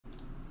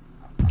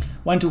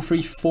1, 2,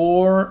 3,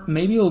 4.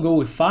 Maybe we'll go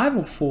with 5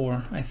 or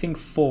 4. I think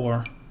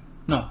 4.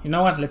 No, you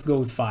know what? Let's go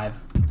with 5.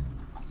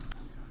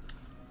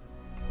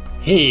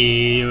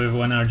 Hey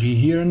everyone, RG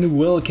here, and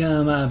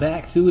welcome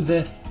back to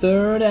the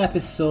third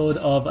episode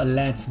of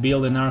Let's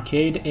Build an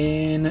Arcade.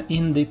 And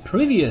in the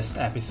previous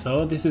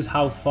episode, this is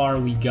how far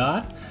we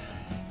got.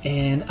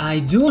 And I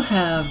do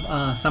have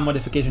some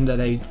modification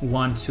that I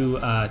want to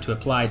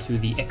apply to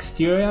the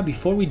exterior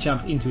before we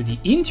jump into the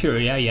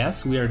interior.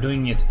 Yes, we are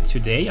doing it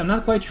today. I'm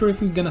not quite sure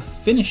if we're gonna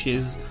finish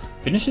it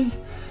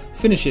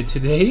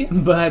today,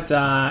 but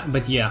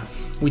yeah,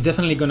 we're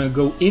definitely gonna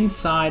go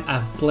inside.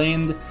 I've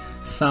planned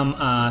some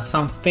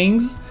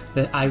things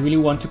that I really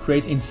want to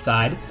create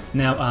inside.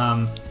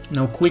 Now,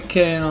 quick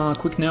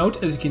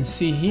note, as you can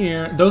see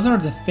here, those are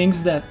the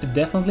things that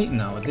definitely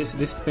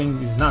this thing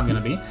is not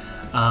gonna be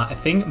a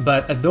thing,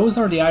 but those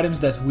are the items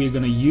that we're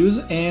gonna use,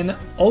 and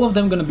all of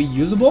them gonna be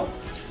usable.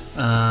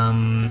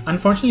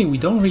 Unfortunately, we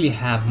don't really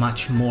have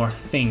much more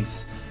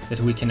things that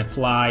we can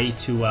apply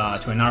to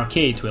an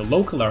arcade, to a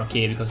local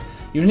arcade, because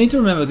you need to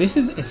remember this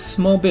is a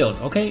small build.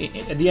 Okay,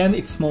 at the end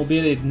it's small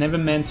build. It's never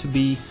meant to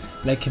be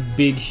like a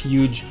big,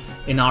 huge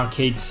an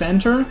arcade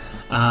center.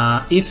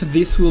 If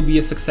this will be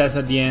a success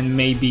at the end,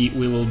 maybe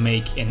we will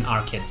make an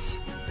arcade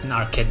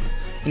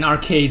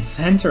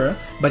center.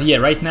 But yeah,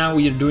 right now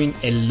we are doing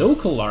a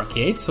local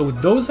arcade, so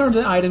those are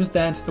the items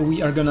that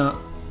we are gonna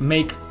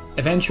make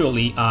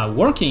eventually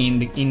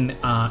working in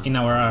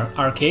our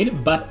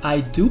arcade. But I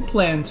do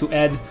plan to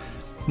add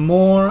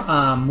more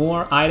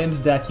items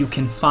that you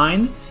can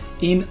find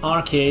in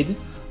arcade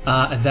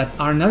that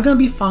are not gonna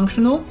be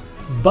functional,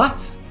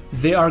 but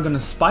they are gonna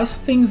spice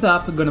things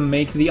up, gonna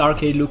make the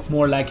arcade look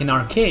more like an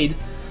arcade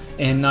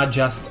and not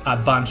just a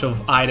bunch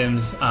of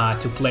items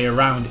to play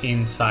around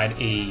inside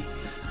a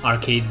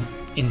arcade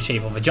in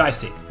shape of a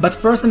joystick. But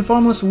first and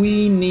foremost,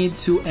 we need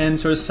to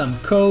enter some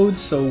code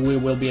so we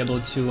will be able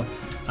to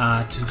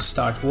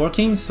start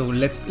working. So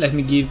give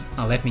me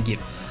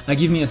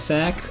a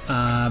sec.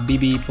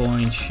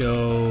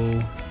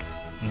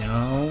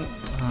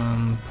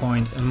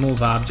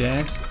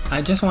 bb.Moveobjects.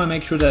 I just want to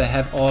make sure that I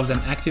have all of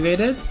them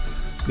activated.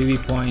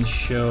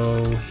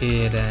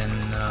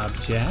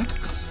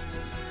 bb.showHiddenobjects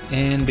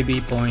and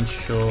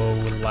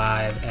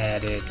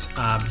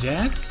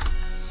bb.showLiveeditobjects.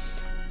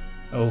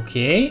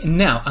 Okay,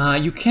 now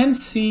you can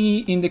see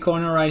in the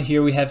corner right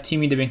here we have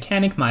Timmy the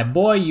mechanic, my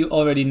boy. You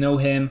already know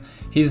him.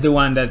 He's the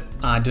one that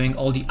doing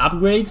all the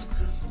upgrades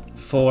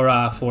for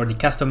the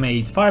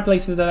custom-made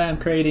fireplaces that I am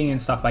creating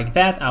and stuff like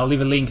that. I'll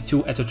leave a link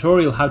to a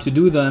tutorial how to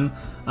do them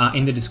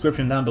in the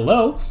description down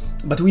below.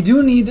 But we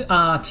do need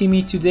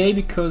Timmy today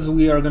because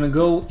we are gonna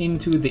go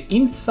into the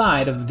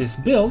inside of this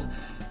build,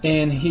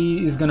 and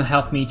he is gonna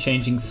help me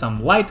changing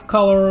some light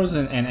colors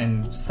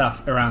and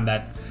stuff around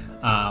that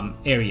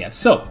area.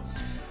 So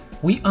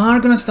we are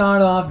gonna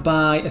start off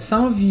by,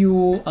 some of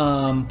you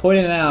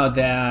pointed out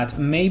that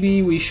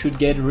maybe we should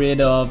get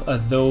rid of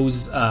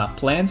those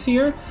plants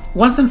here.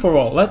 Once and for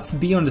all, let's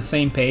be on the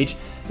same page.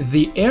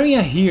 The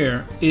area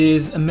here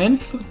is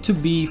meant to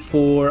be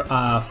for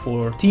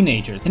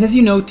teenagers, and as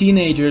you know,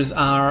 teenagers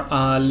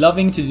are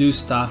loving to do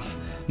stuff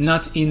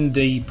not in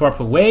the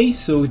proper way.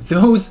 So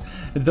those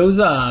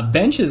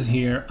benches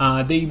here,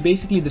 they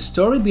basically, the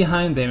story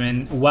behind them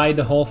and why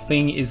the whole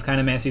thing is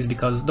kind of messy is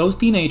because those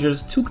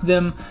teenagers took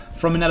them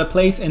from another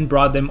place and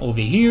brought them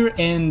over here.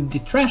 And the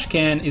trash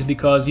can is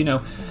because, you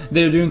know,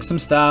 they're doing some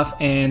stuff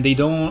and they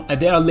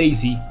are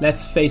lazy,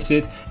 let's face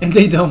it, and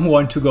they don't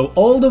want to go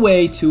all the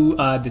way to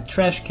the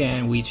trash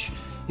can. Which,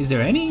 is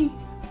there any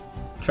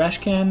trash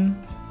can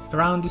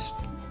around this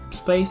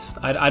space?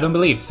 I don't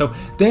believe so.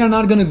 They are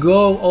not gonna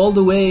go all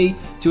the way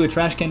to a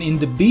trash can in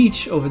the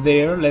beach over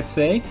there, let's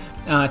say,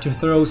 to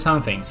throw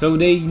something. So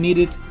they need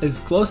it as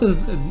close as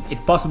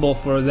it possible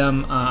for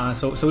them.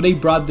 So they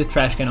brought the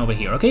trash can over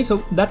here. Okay,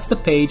 so that's the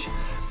page.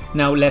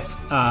 Now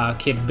let's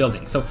keep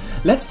building. So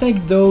let's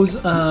take those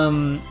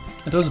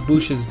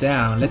bushes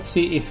down. Let's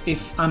see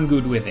if I'm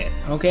good with it.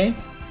 Okay,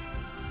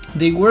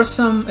 there were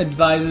some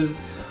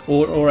advices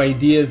or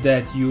ideas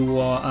that you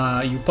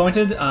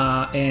pointed,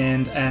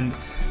 and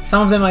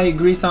some of them I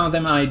agree, some of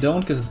them I don't,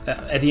 because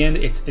at the end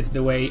it's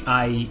the way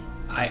I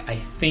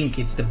think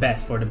it's the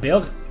best for the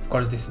build. Of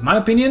course, this is my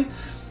opinion,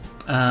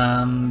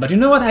 but you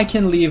know what? I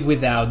can live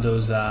without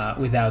those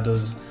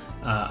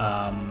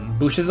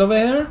bushes over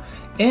there.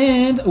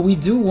 And we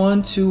do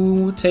want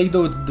to take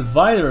those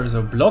dividers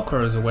or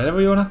blockers or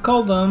whatever you want to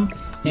call them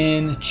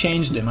and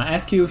change them. I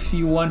ask you if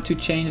you want to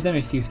change them,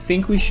 if you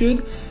think we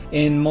should,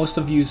 and most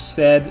of you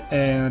said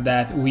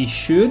that we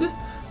should.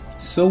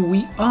 So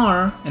we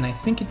are, and I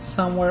think it's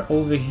somewhere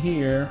over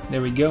here.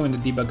 There we go, in the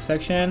debug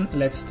section.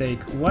 Let's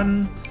take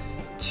 1,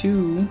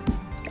 2.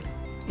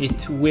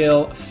 It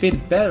will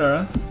fit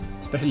better,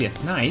 especially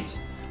at night.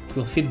 It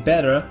will fit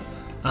better.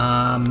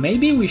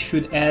 Maybe we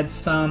should add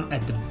some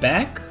at the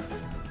back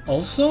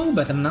also,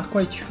 but I'm not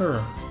quite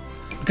sure,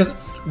 because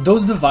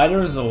those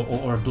dividers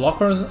or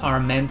blockers are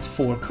meant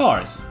for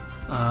cars.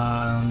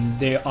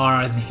 They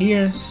are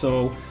here,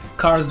 so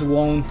cars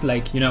won't,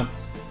 like, you know,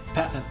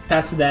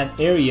 past that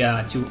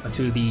area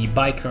to the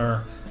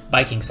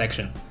biking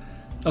section.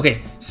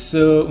 Okay,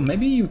 so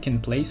maybe you can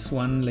place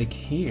one like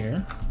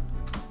here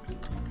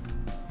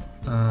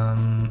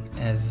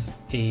as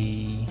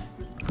a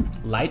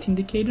light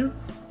indicator.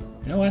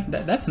 You know what?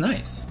 That's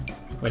nice.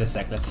 Wait a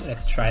sec.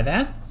 Let's try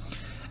that.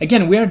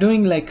 Again, we are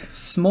doing like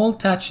small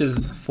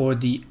touches for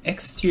the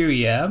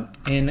exterior,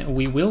 and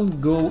we will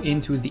go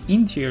into the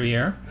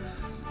interior.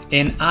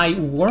 And I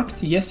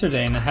worked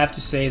yesterday, and I have to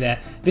say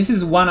that this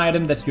is one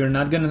item that you're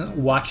not gonna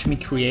watch me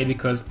create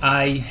because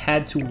I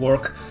had to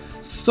work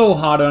so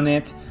hard on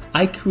it.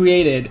 I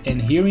created,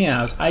 and hear me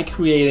out, I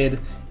created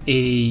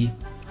a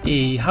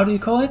how do you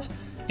call it?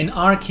 An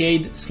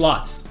arcade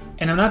slots.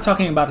 And I'm not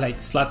talking about like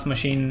slots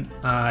machine,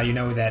 you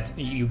know, that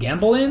you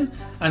gamble in.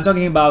 I'm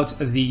talking about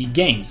the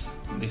games,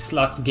 the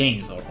slots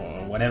games, or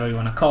whatever you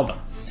want to call them.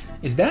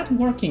 Is that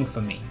working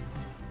for me?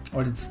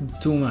 Or it's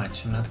too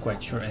much? I'm not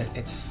quite sure.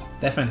 It's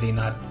definitely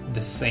not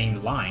the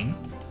same line.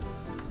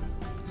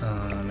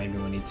 Maybe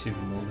we need to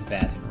move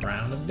that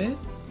around a bit.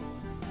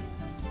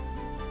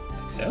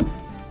 Like so.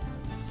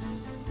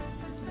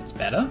 That's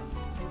better.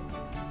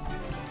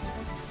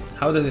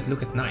 How does it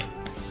look at night?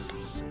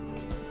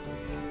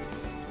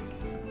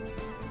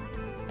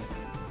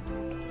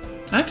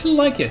 I actually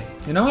like it.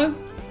 You know what?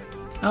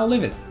 I'll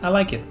leave it. I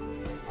like it.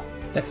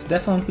 That's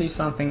definitely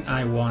something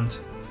I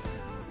want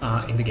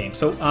in the game.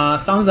 So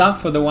thumbs up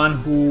for the one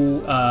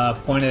who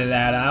pointed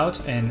that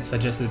out and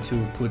suggested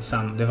to put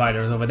some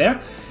dividers over there.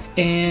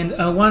 And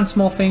one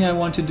small thing I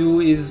want to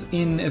do is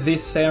in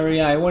this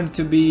area, I want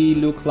it to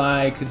look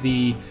like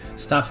the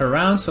stuff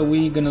around. So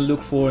we're gonna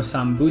look for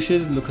some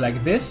bushes, look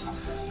like this.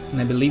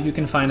 And I believe you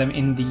can find them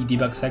in the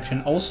debug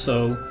section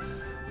also.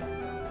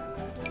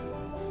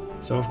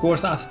 So of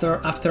course,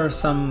 after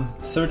some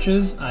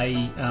searches,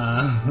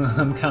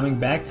 I'm coming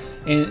back,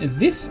 and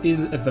this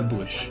is the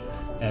bush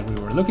that we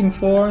were looking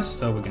for.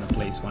 So we're gonna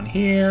place one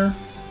here,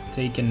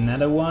 take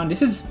another one.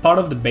 This is part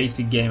of the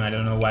basic game. I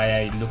don't know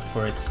why I looked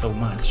for it so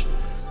much.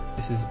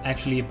 This is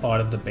actually a part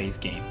of the base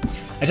game.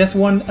 I just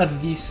want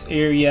this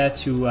area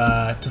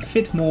to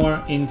fit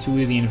more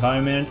into the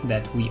environment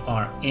that we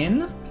are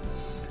in.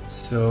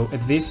 So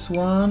this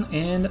one,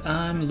 and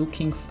I'm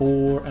looking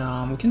for,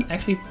 we can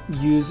actually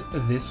use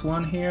this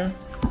one here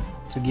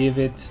to give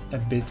it a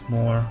bit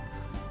more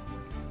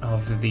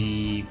of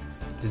the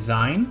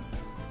design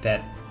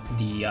that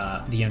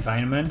the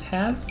environment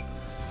has,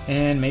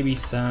 and maybe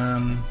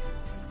some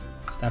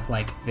stuff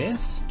like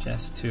this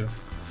just to,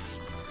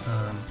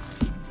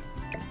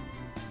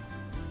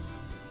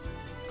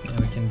 yeah,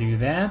 we can do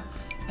that.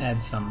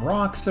 Add some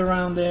rocks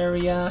around the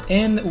area,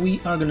 and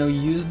we are gonna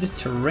use the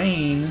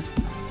terrain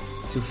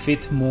to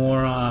fit more,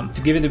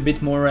 to give it a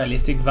bit more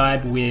realistic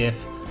vibe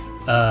with,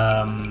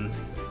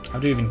 how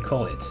do you even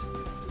call it?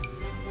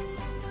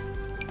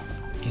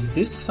 Is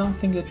this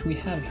something that we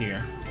have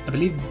here? I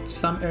believe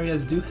some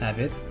areas do have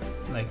it,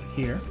 like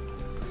here.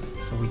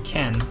 So we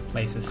can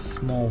place a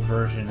small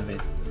version of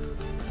it,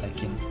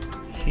 like in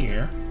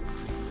here.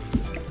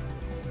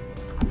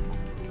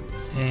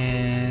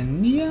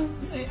 And yeah,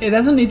 it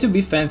doesn't need to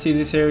be fancy,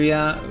 this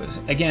area.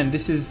 Again,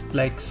 this is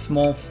like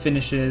small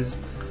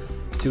finishes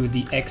to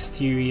the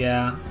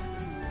exterior.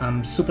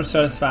 Super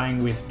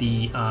satisfying with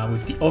the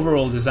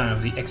overall design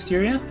of the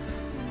exterior.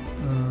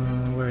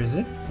 Where is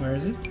it? Where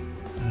is it?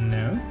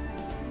 No.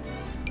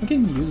 We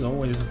can use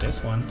always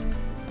this one.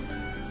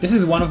 This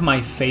is one of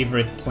my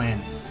favorite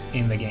plants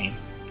in the game.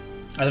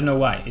 I don't know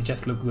why, it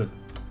just looked good.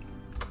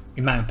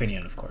 In my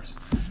opinion, of course.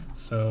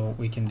 So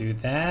we can do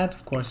that.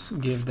 Of course,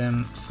 give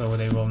them so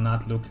they will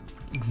not look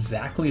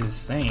exactly the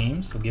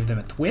same. So give them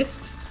a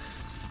twist.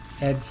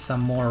 Add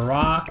some more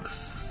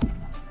rocks.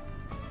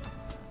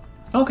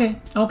 Okay,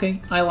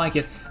 I like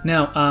it.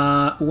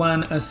 Now,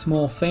 one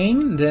small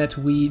thing that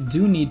we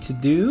do need to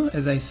do,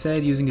 as I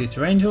said, using the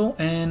terrain tool,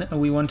 and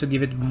we want to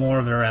give it more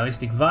of a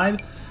realistic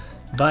vibe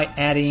by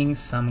adding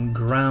some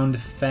ground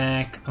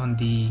effect on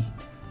the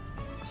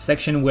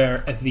section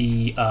where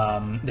the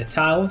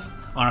tiles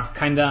are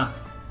kinda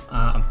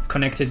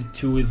connected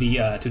to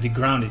the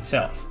ground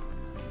itself.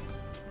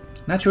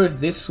 Not sure if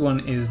this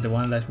one is the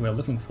one that we're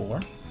looking for.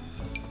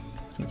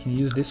 We can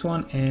use this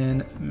one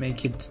and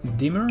make it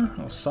dimmer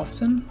or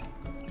soften,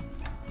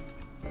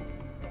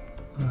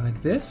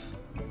 like this.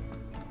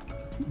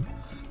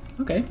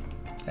 Okay,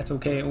 that's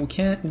okay. We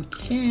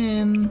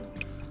can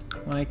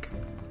like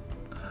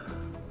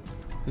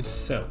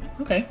so.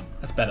 Okay,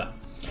 that's better.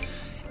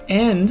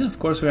 And of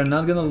course, we are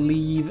not gonna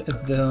leave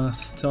the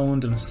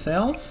stone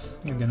themselves.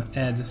 We're gonna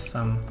add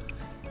some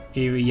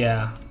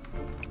area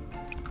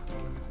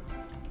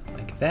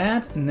like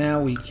that. Now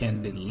we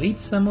can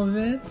delete some of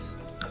it.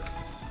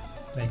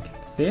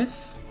 Like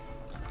this.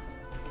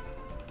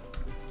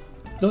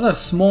 Those are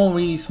small,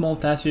 really small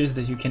touches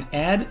that you can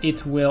add.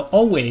 It will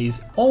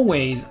always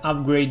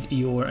upgrade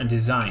your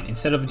design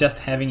instead of just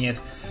having it.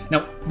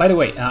 Now, by the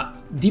way,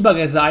 debug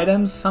as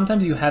items,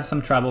 sometimes you have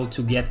some trouble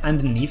to get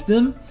underneath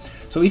them.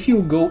 So if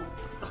you go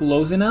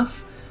close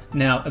enough,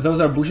 Now those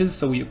are bushes,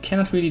 so you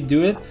cannot really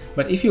do it,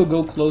 but if you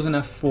go close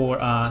enough for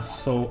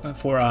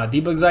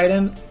debug's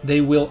item, they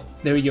will,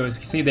 there you go, as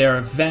you can see they are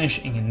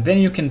vanishing, and then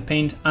you can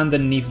paint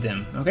underneath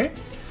them. Okay,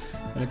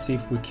 so let's see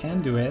if we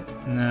can do it.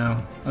 No,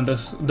 on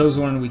those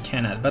one we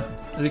cannot, but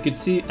as you could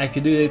see I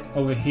could do it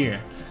over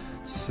here.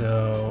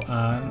 So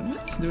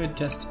let's do it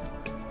just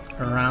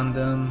around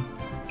them,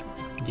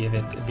 give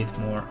it a bit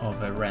more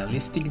of a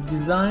realistic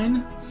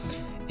design.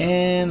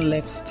 And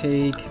let's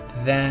take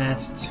that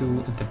to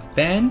the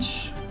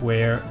bench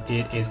where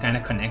it is kind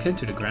of connected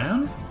to the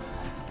ground,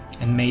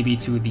 and maybe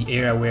to the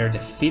area where the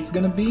feet's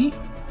gonna be,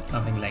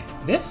 something like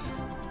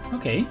this.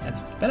 Okay,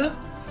 that's better.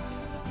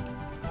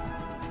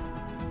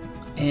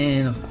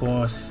 And of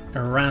course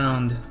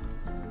around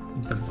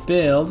the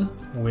build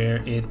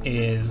where it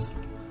is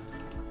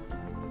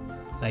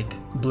like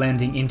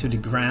blending into the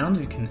ground,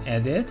 you can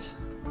edit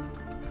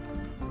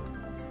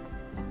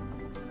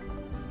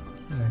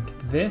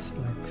like this,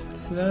 like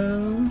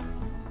so.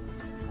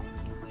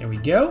 Here we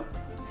go.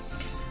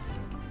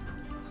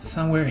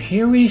 Somewhere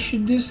here we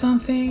should do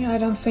something. I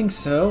don't think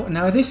so.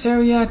 Now this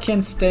area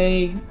can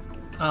stay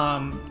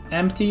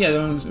empty. I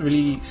don't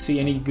really see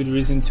any good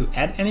reason to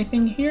add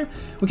anything here.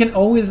 We can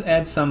always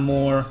add some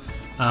more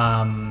you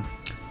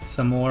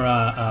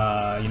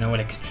know,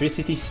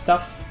 electricity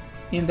stuff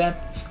in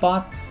that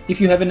spot. If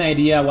you have an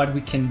idea what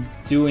we can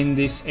do in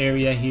this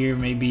area here,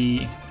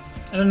 maybe,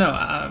 I don't know,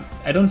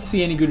 I don't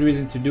see any good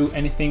reason to do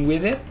anything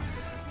with it,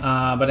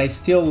 but I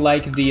still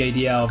like the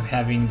idea of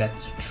having that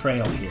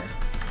trail here,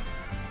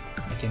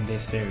 like in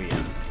this area,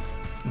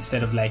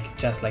 instead of like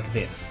just like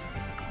this.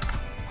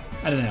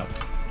 I don't know.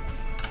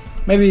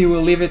 Maybe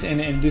we'll leave it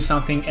and do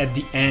something at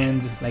the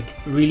end, like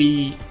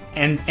really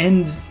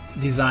end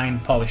design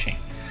polishing.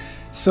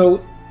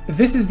 So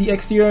this is the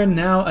exterior.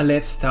 Now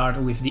let's start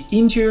with the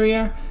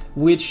interior,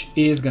 which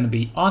is gonna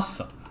be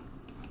awesome.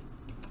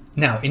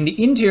 Now in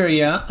the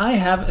interior, I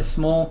have a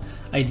small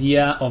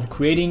idea of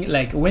creating,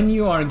 like when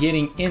you are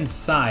getting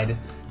inside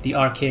the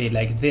arcade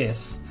like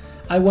this,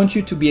 I want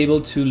you to be able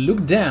to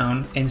look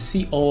down and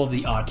see all of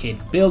the arcade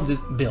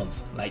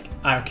builds, like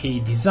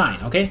arcade design,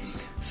 okay?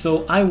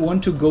 So I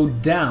want to go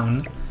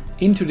down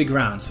into the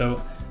ground.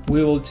 So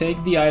we will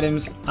take the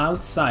items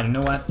outside. You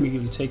know what? We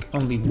will take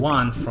only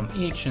one from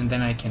each, and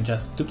then I can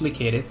just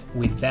duplicate it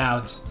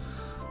without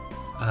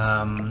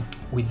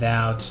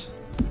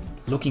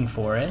looking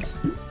for it.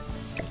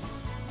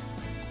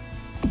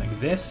 Like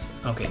this.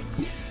 Okay.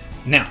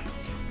 Now,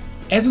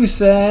 as we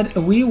said,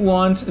 we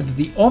want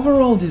the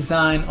overall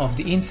design of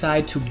the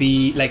inside to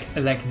be like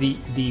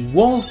the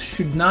walls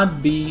should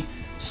not be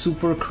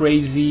super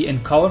crazy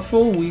and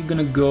colorful. We're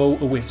gonna go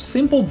with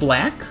simple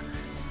black,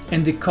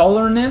 and the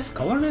colorness,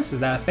 is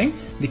that a thing?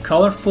 The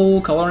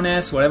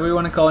colorness, whatever you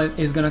want to call it,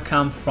 is gonna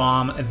come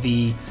from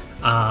the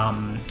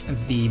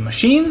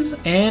machines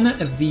and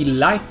the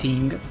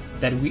lighting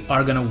that we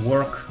are gonna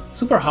work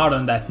super hard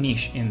on that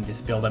niche in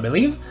this build, I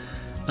believe.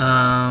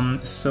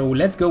 So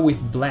let's go with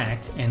black,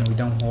 and we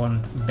don't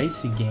want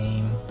basic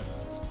game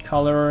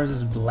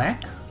colors,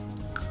 black,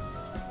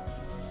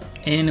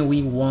 and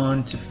we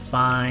want to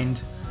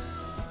find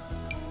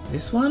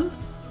this one.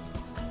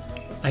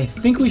 I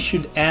think we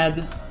should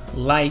add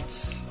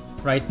lights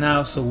right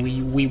now so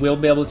we will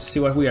be able to see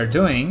what we are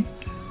doing.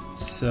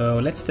 So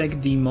let's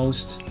take the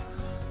most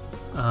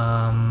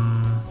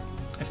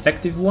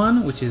effective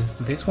one, which is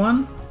this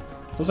one.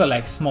 Those are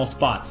like small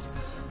spots.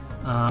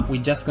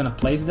 We're just gonna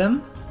place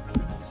them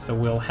so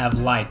we'll have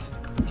light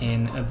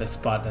in the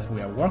spot that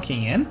we are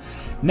working in.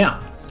 Now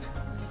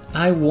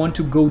I want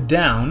to go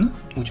down,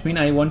 which means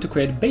I want to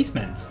create a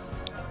basement.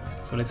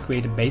 So let's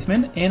create a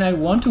basement, and I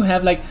want to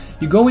have, like,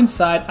 you go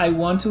inside, I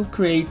want to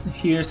create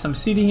here some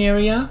seating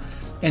area,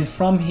 and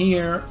from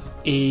here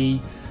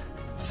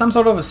some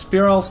sort of a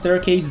spiral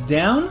staircase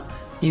down.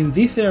 In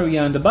this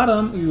area on the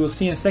bottom, you will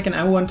see in a second,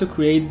 I want to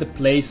create the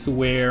place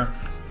where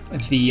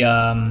the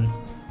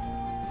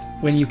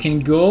when you can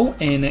go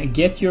and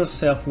get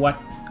yourself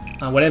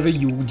whatever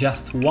you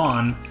just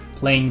won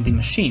playing the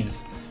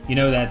machines. You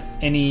know that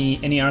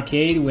any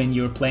arcade, when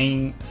you're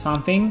playing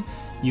something,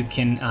 you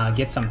can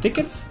get some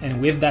tickets, and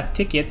with that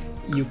ticket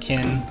you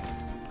can,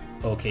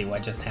 okay,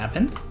 what just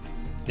happened?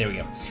 There we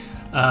go.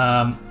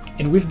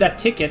 And with that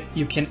ticket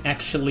you can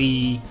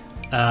actually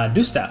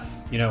do stuff,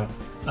 you know.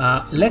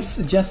 Let's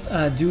just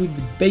do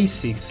the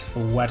basics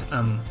for what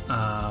I'm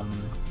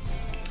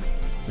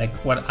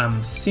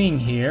seeing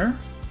here,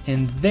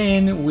 and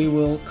then we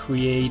will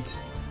create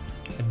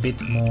a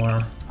bit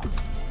more.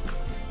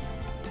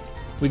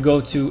 We go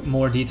to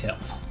more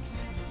details.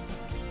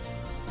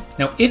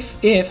 Now, if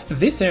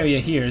this area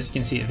here, as you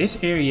can see,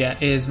 this area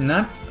is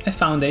not a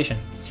foundation.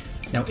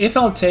 Now, if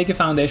I'll take a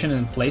foundation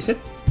and place it,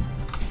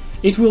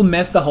 it will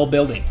mess the whole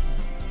building.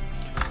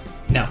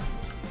 Now,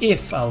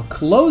 if I'll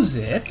close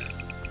it,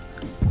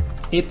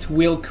 it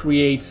will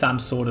create some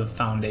sort of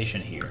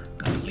foundation here,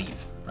 I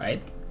believe,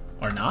 right?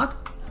 Or not?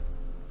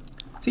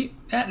 See,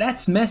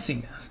 that's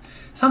messing.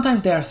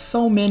 Sometimes there are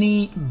so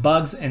many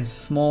bugs and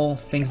small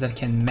things that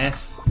can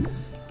mess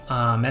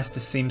mess the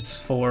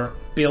Sims 4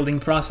 building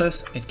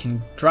process. It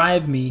can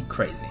drive me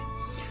crazy.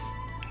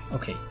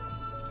 Okay,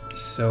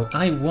 so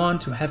I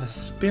want to have a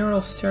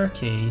spiral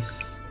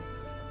staircase,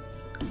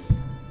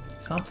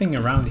 something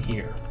around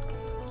here.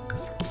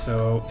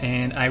 So,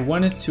 and I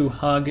wanted to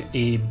hug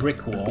a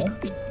brick wall,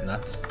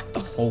 not the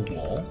whole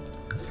wall,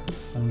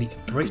 only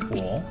a brick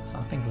wall,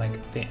 something like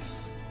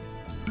this.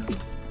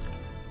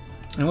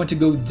 I want to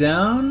go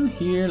down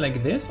here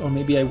like this, or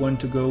maybe I want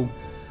to go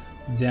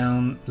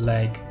down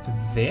like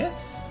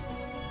this.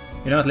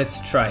 You know what, let's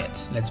try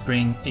it. Let's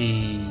bring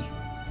a...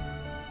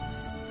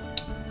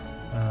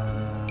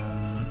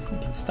 we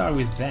can start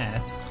with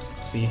that,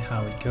 see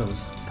how it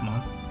goes. Come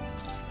on,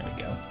 there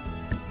we go.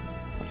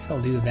 If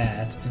I'll do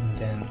that and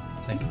then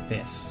like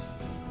this.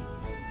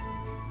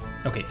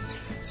 Okay,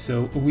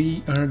 so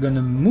we are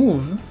gonna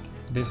move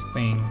this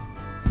thing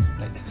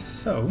like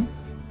so,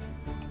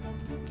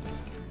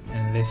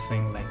 and this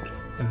thing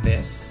like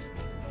this.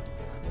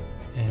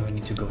 And we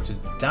need to go to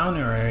the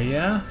downer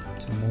area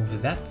to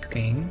move that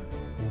thing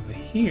over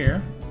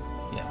here.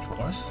 Yeah, of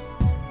course.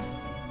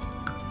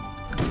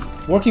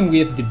 Working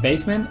with the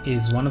basement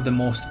is one of the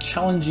most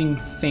challenging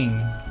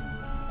things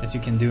that you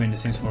can do in the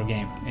Sims 4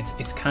 game.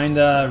 It's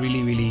kinda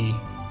really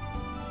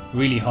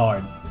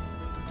hard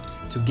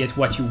to get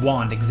what you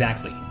want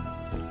exactly.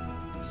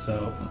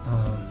 So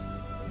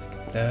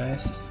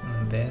this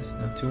and this,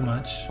 not too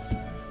much.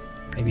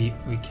 Maybe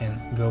we can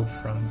go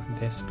from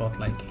this spot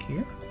like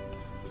here.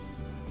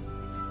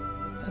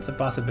 That's a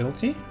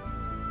possibility.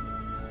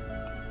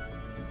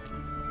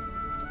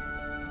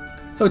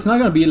 So it's not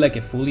gonna be like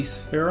a fully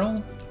spheral.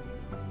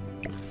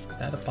 Is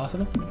that a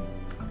possible?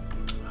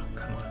 Oh,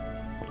 come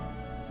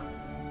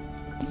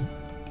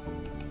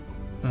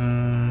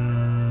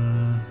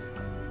on.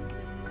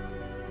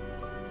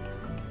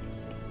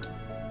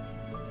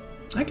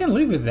 I can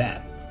live with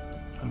that,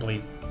 I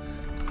believe.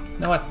 You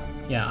know what?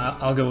 Yeah,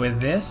 I'll go with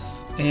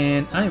this.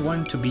 And I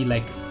want to be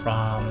like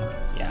from,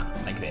 yeah,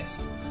 like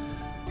this.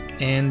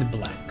 And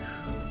black.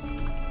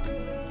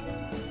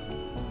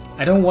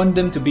 I don't want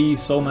them to be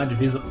so much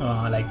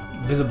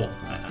visible.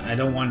 I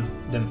don't want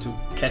them to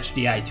catch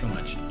the eye too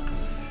much.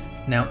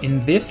 Now in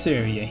this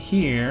area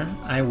here,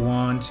 I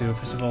want to,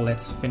 first of all,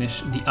 let's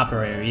finish the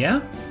upper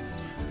area.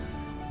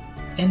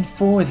 And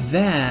for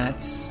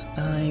that,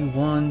 I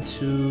want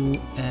to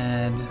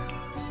add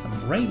some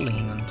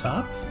railing on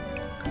top.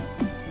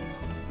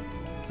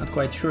 Not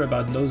quite sure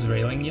about those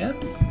railing yet.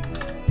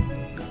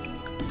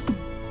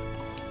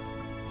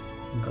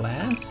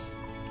 Glass?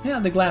 Yeah,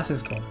 the glass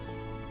is cool.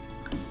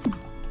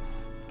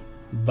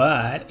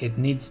 But it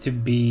needs to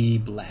be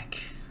black.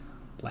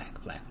 Black.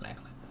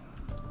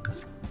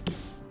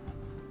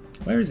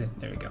 Where is it?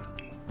 There we go.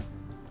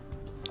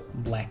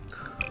 Black.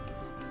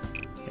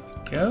 Here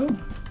we go.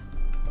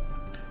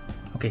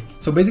 Okay,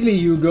 so basically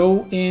you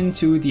go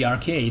into the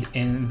arcade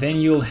and then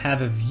you'll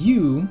have a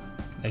view,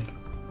 like,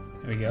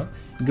 there we go.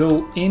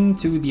 Go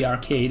into the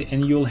arcade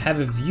and you'll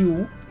have a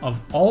view of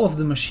all of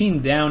the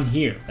machine down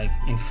here, like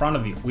in front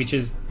of you, which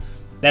is,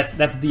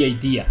 that's the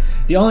idea.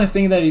 The only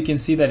thing that you can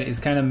see that is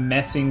kind of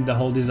messing the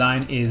whole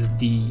design is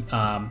the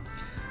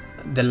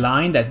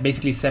line that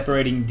basically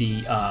separating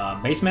the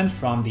basement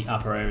from the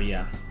upper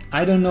area.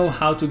 I don't know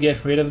how to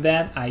get rid of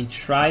that. I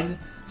tried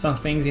some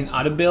things in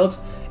other builds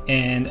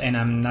and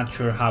I'm not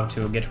sure how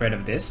to get rid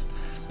of this.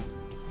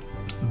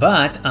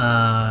 But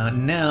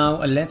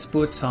now let's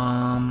put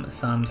some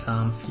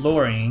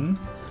flooring.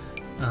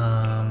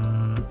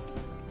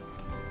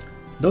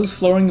 Those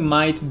flooring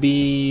might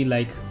be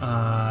like,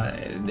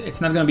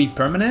 it's not gonna be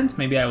permanent.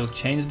 Maybe I will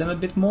change them a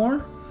bit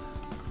more.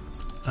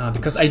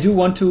 Because I do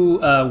want to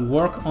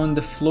work on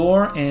the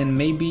floor and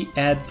maybe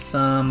add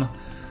some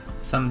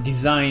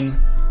design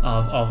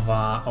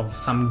of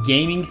some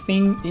gaming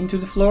thing into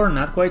the floor.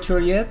 Not quite sure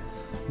yet,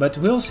 but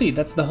we'll see.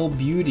 That's the whole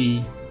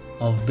beauty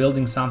of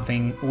building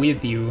something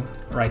with you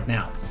right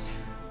now.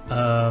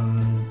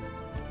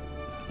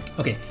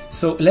 Okay,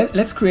 so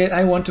let's create.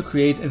 I want to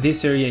create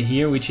this area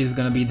here, which is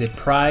gonna be the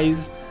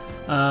prize,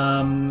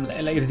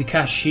 like the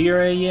cashier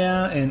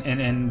area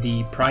and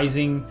the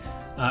pricing,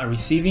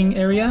 receiving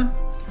area.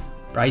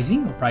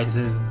 Pricing or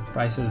prices?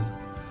 Prices.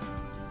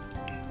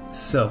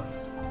 So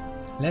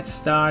let's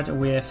start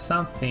with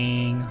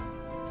something.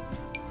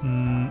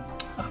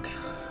 Okay,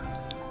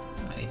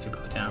 I need to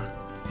go down.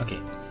 Okay.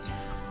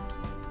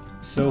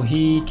 So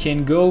he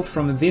can go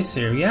from this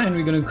area and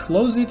we're gonna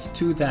close it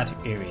to that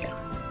area.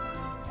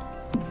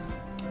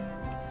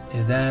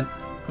 Is that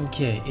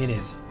okay? It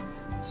is.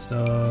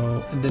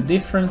 So the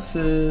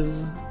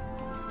differences,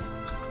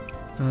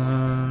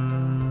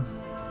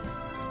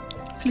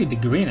 actually the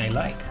green I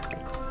like.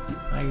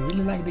 I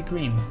really like the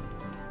green.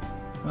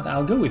 But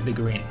I'll go with the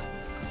green.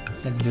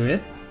 Let's do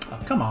it. Oh,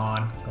 come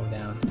on, go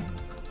down.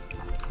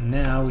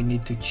 Now we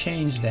need to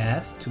change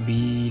that to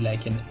be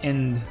like an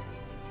end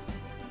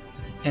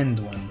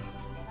one.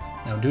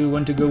 Now do we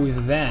want to go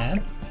with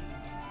that?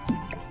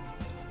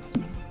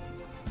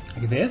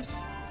 Like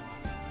this?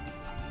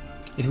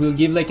 It will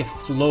give like a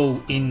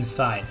flow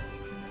inside.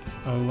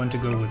 Or we want to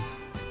go with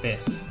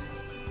this.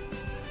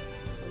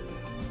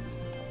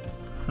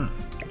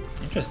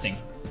 Interesting.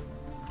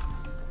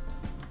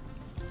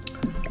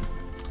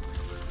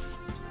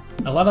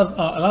 A lot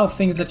of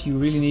things that you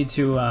really need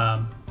to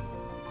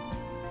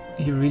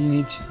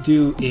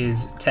do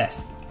is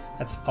test.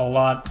 That's a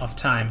lot of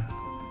time.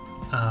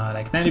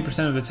 Like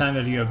 90% of the time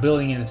that you're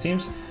building in the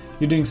Sims,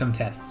 you're doing some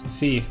tests to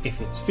see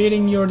if it's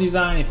fitting your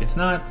design, if it's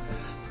not.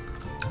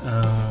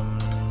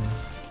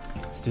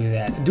 Let's do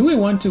that. Do we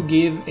want to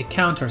give a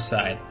counter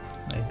side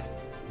like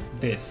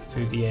this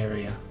to the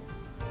area?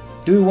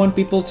 Do we want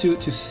people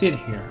to sit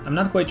here? I'm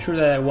not quite sure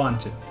that I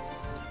want to.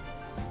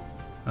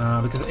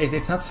 Because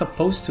it's not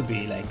supposed to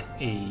be like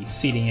a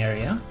seating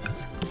area.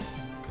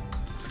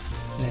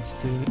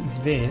 Let's do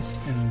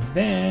this, and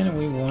then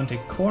we want a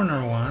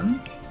corner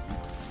one,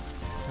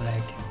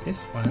 like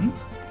this one,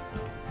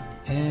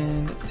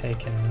 and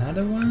take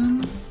another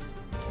one,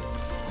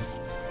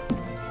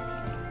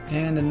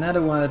 and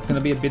another one that's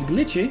gonna be a bit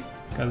glitchy,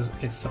 because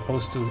it's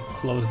supposed to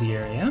close the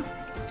area.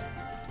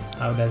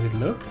 How does it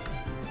look?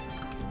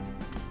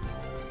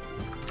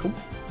 Oh,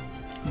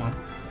 come on.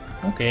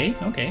 Okay,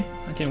 okay,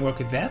 I can work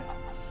with that.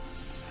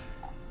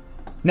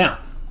 Now,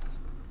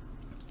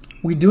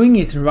 we're doing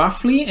it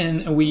roughly,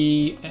 and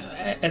we,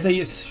 as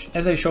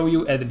I show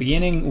you at the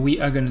beginning, we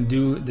are gonna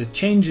do the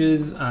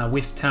changes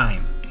with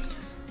time.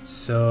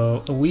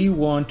 So we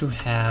want to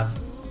have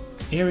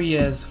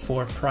areas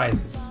for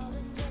prizes,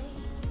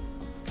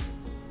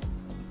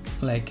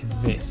 like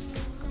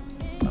this,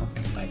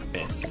 something like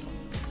this.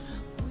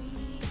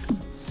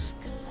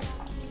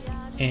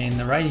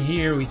 And right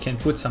here we can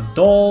put some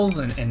dolls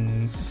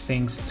and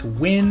things to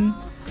win,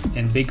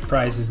 and big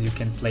prizes you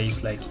can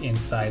place like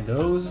inside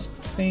those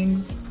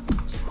things.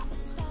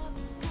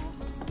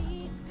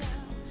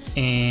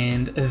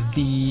 And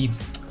the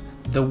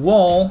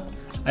wall,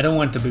 I don't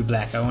want it to be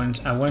black. I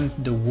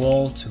want the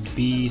wall to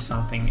be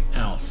something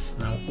else.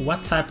 Now,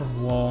 what type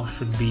of wall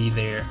should be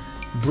there?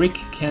 Brick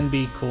can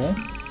be cool.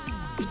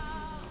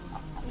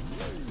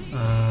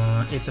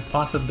 It's a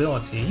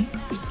possibility.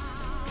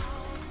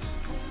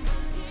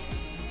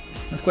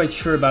 Not quite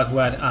sure about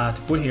what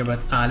to put here,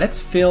 but let's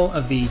fill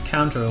the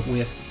counter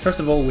with, first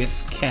of all,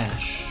 with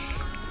cash.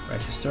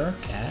 Register,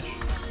 cash,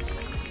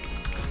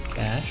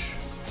 cash.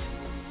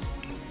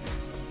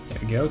 There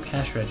we go,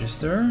 cash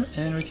register,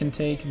 and we can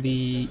take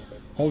the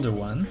older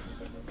one.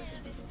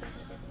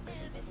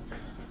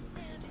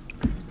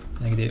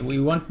 Like the, we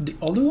want the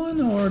older one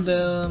or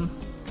the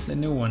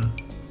new one?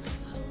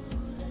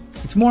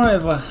 It's more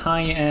of a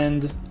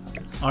high-end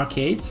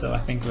arcade, so I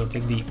think we'll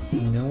take the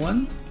new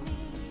one.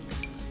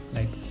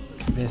 Like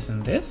this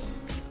and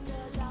this.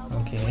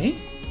 Okay.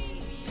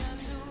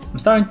 I'm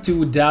starting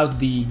to doubt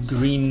the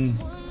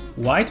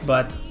green-white,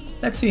 but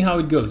let's see how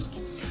it goes.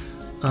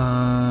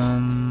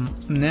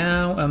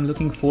 Now I'm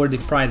looking for the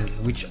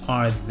prizes, which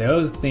are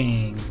those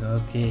things.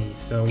 Okay,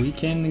 so we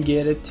can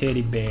get a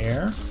teddy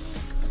bear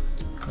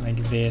like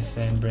this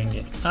and bring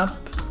it up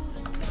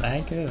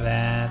like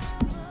that.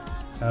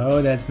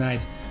 Oh, that's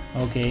nice.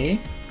 Okay,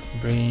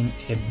 bring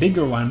a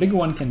bigger one. Bigger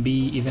one can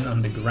be even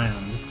on the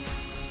ground.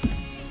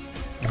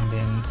 And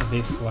then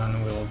this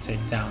one we'll take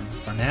down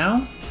for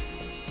now.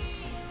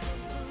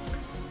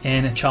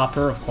 And a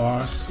chopper, of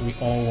course. We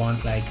all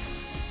want like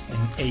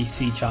an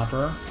AC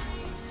chopper.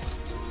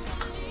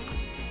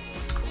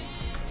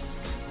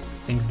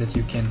 Things that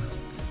you can,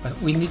 but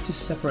we need to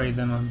separate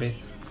them a bit,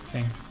 I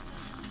think.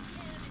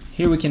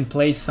 Here we can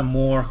place some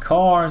more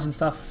cars and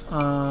stuff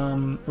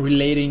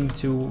relating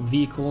to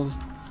vehicles.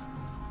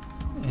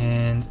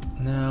 And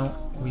now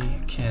we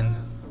can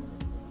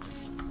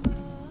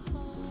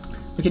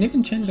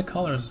even change the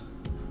colors.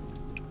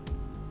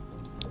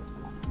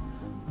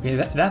 Okay,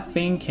 that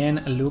thing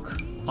can look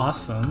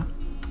awesome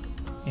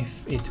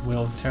if it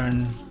will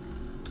turned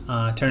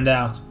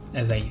out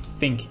as I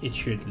think it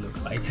should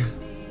look like.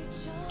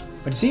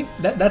 But you see,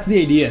 that's the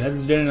idea. That's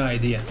the general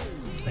idea.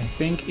 I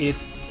think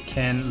it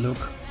can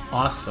look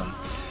awesome.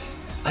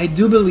 I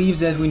do believe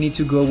that we need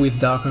to go with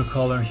darker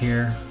color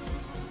here.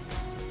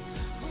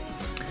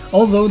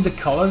 Although the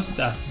colors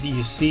that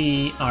you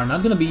see are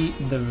not going to be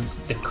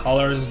the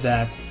colors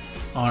that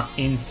are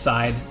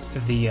inside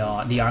the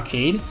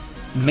arcade,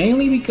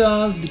 mainly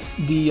because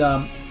the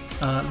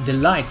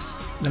lights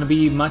are going to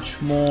be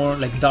much more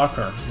like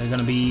darker. They're going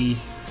to be.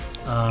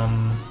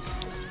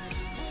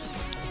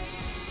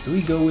 Do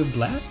we go with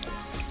black?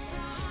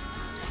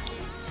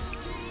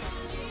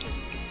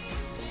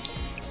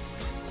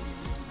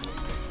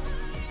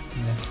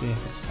 Let's see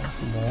if it's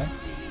possible.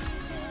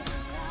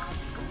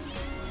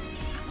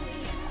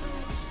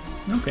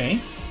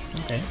 Okay,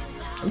 okay.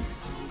 Ooh.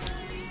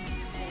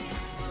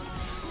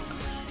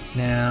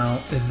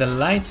 Now, the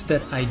lights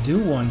that I do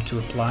want to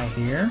apply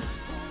here.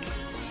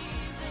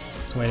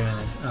 Wait a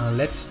minute.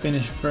 Let's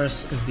finish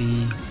first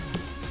the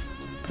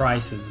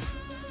prices.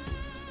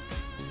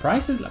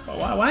 Prices?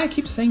 Why I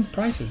keep saying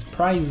prices?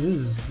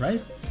 Prizes,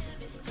 right?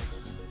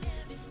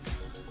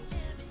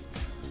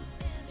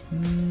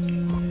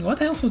 What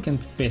else we can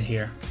fit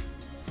here?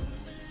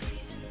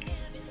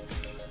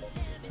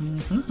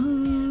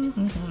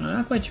 I'm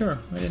not quite sure.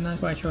 Really not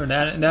quite sure.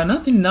 There are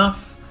not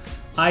enough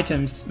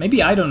items.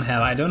 Maybe I don't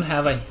have.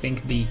 I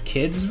think, the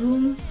kids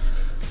room.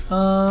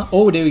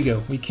 Oh, there we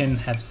go. We can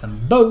have some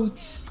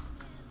boats.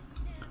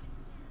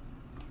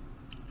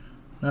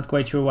 Not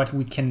quite sure what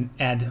we can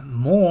add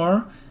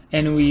more.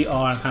 And we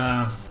are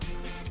kind of...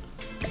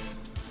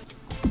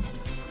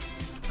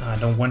 I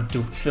don't want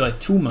to fill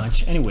it too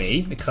much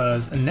anyway,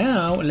 because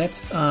now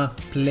let's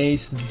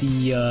place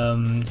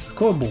the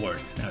scoreboard.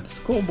 Now the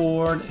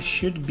scoreboard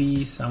should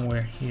be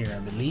somewhere here, I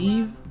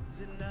believe.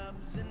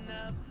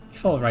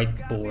 If I'll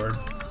write board.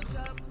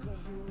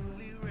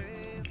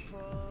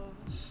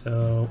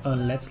 So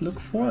let's look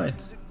for it.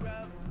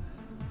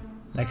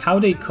 Like how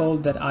they call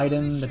that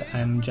item that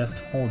I'm just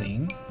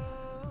holding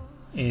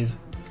is,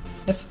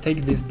 let's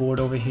take this board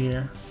over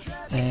here,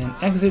 and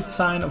exit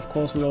sign, of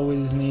course, we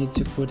always need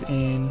to put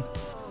in.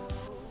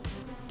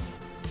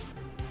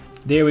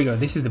 There we go,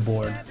 this is the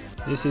board.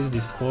 This is the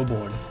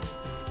scoreboard.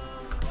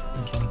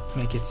 We can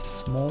make it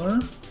smaller,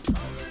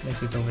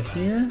 place it over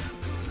here,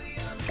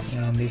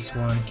 and this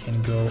one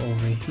can go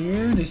over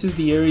here. This is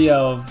the area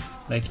of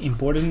like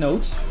important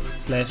notes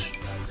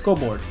 /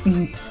 scoreboard.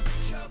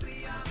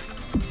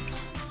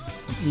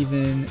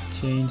 Even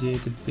change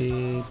it a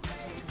bit.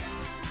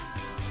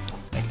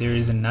 Like there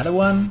is another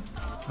one.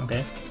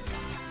 Okay.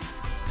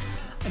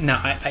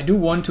 Now I do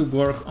want to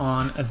work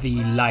on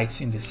the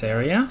lights in this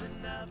area,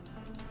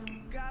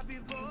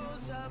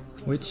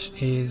 which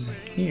is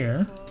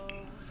here.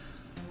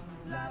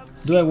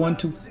 Do I want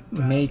to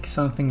make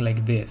something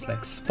like this,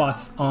 like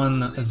spots on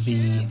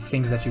the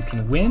things that you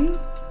can win,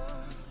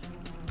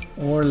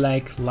 or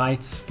like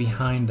lights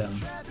behind them?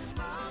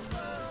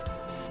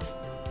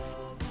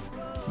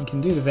 We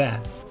can do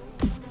that.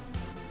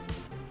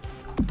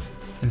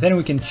 And then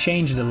we can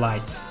change the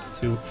lights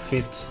to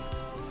fit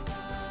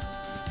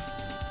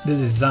the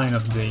design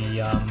of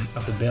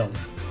the build.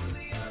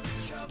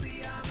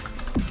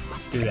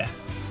 Let's do that.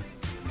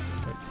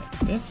 Like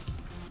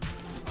this.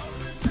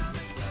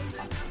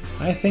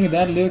 I think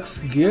that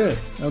looks good.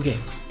 Okay.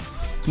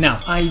 Now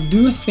I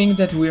do think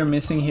that we're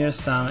missing here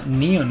some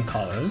neon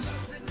colors,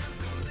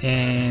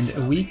 and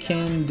we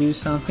can do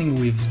something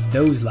with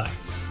those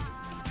lights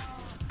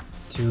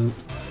to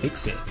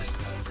fix it.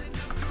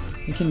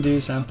 We can do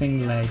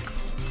something like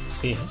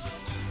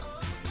this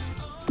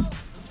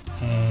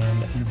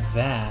and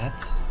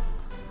that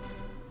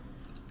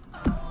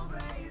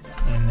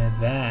and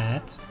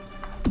that,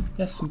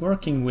 just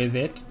working with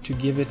it to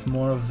give it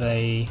more of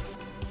a...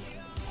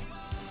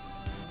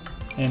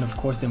 And of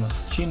course the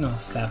Moschino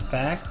staff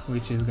pack,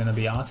 which is gonna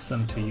be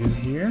awesome to use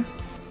here.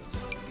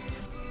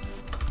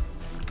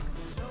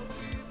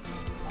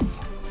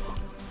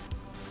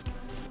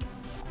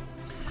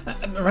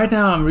 Right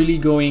now I'm really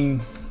going,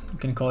 you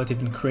can call it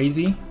even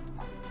crazy,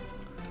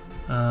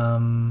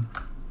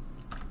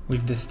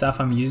 with the stuff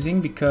I'm using,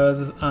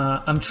 because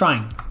I'm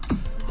trying.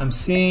 I'm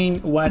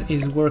seeing what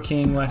is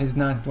working, what is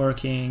not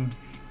working.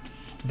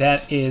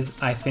 That is,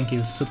 I think,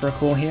 is super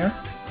cool here.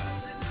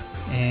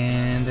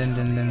 And then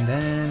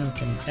we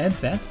can add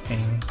that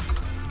thing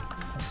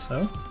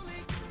also.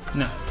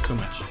 No, too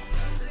much.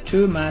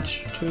 Too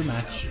much, too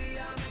much.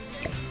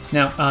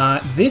 Now,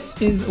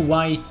 this is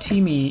why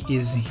Timmy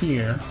is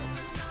here.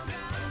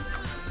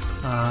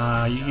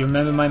 You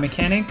remember my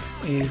mechanic?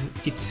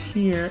 It's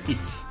here,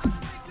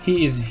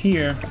 he is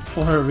here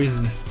for a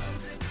reason.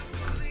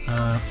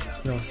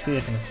 You'll see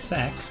it in a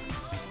sec.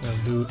 We'll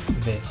do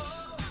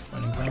this, for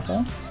an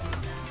example.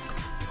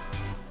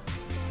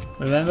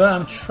 Remember,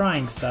 I'm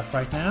trying stuff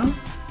right now.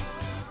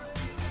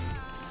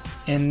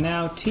 And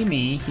now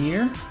Timmy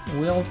here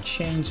will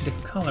change the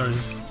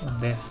colors of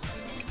this.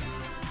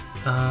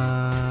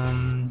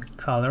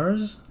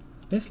 Colors,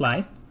 this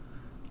light,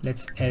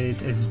 let's add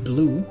it as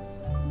blue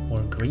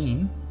or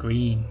green.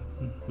 Green,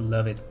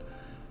 love it.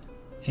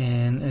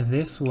 And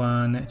this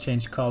one,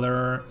 change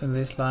color,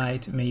 this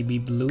light maybe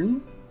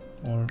blue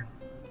or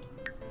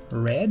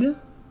red,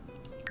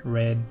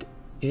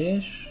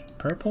 red-ish,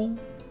 purple,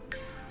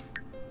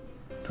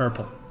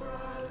 purple,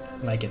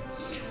 like it.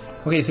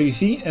 Okay, so you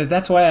see,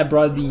 that's why I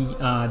brought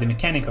the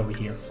mechanic over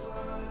here,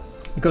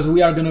 because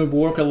we are gonna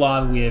work a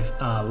lot with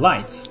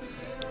lights,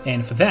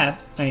 and for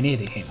that I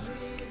need him.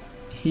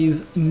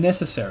 He's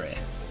necessary.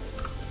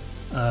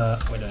 Wait a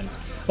minute.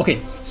 Okay,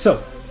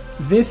 so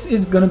this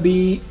is gonna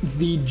be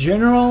the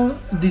general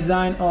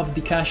design of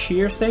the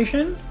cashier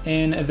station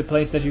and the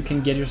place that you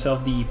can get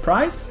yourself the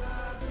prize.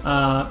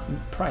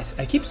 Prize.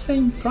 I keep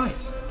saying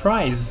prize.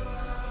 Prize.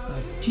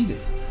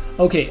 Jesus.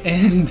 Okay,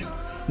 and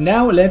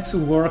now let's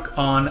work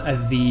on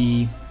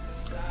the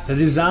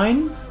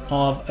design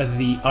of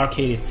the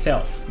arcade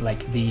itself,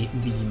 like the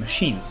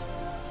machines.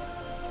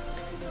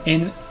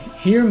 And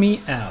hear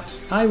me out.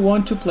 I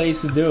want to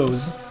place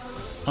those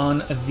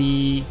on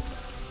the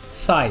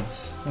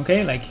sides,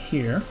 okay, like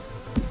here.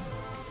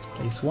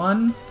 Place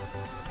 1,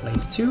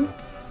 place 2,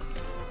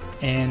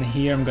 and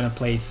here I'm gonna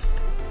place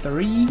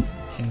 3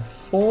 and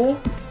 4.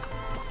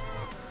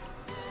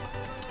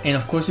 And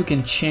of course you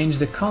can change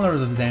the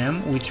colors of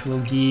them, which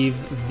will give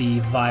the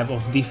vibe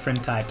of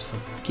different types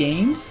of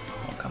games.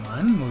 Oh, come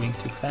on, moving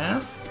too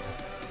fast.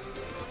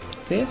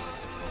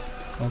 this.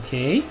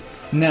 Okay,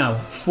 now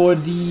for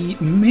the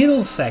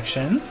middle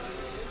section,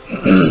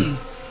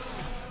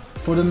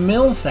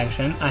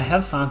 I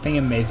have something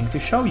amazing to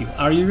show you.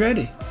 Are you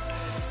ready?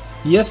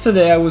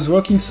 Yesterday I was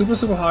working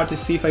super hard to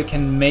see if I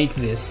can make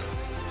this,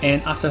 and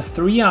after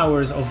 3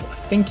 hours of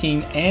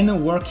thinking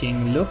and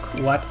working, look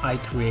what I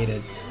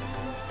created.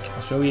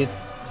 I'll show you it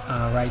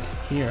right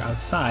here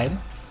outside,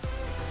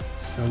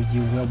 so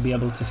you will be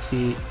able to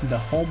see the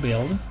whole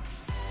build.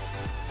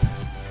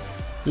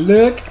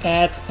 Look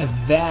at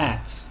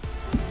that!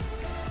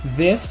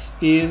 This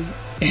is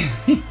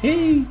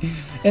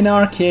an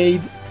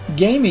arcade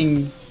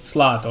gaming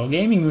slot or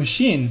gaming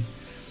machine.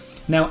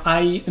 Now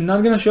I'm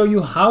not gonna show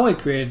you how I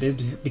created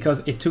it because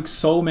it took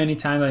so many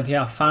times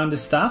until I found the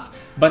stuff,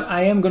 but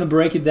I am gonna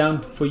break it down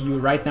for you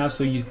right now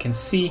so you can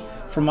see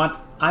from what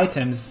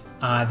items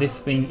this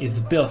thing is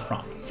built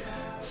from.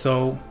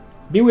 So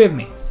be with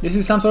me. This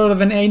is some sort of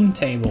an end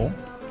table.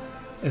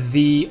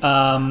 The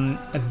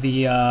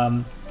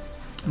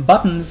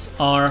buttons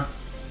are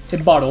a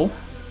bottle,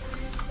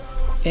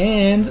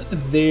 and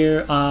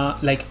they're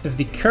like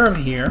the curve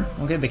here.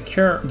 Okay,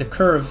 the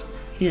curve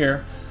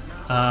here,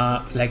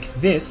 like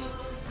this,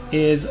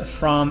 is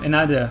from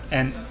another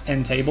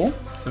end table.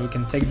 So we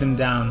can take them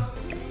down,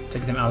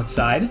 take them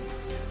outside.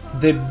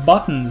 The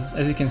buttons,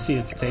 as you can see,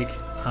 let's take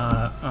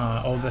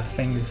all the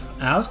things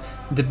out.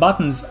 The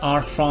buttons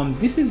are from,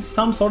 this is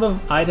some sort of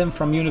item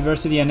from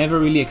university. I never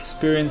really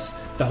experienced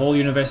the whole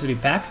university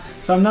pack,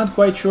 so I'm not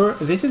quite sure.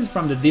 This is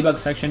from the debug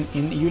section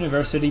in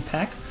university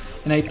pack,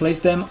 and I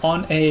placed them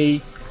on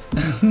a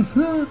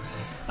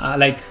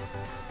like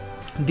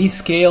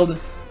descaled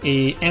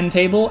a end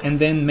table, and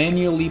then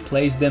manually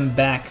place them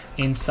back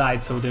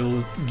inside so they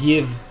will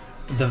give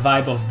the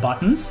vibe of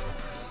buttons.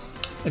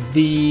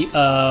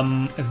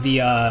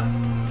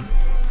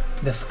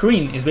 The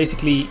screen is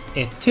basically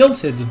a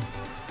tilted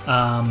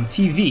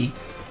TV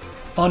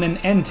on an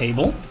end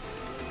table.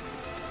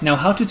 Now,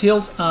 how to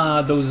tilt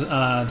those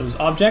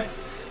objects?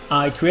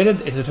 I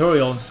created a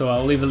tutorial, so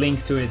I'll leave a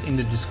link to it in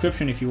the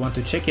description if you want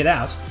to check it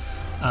out.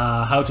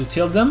 How to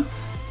tilt them.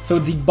 So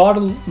the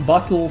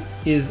bottle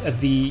is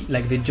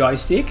the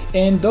joystick,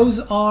 and those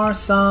are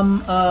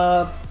some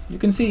you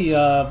can see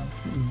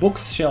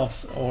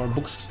bookshelves or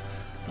books.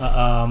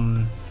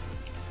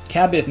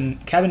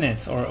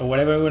 Cabinets or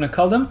whatever you want to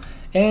call them,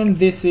 and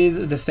this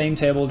is the same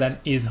table that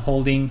is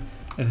holding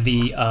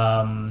the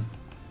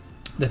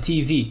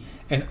TV,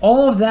 and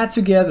all of that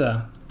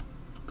together,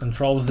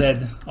 Control Z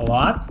a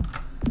lot,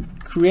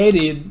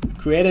 created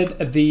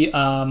the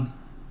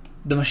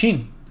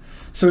machine.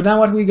 So now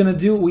what we're gonna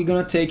do, we're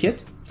gonna take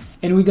it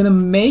and we're gonna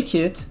make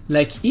it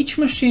like each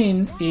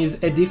machine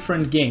is a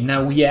different game.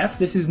 Now, yes,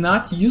 this is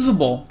not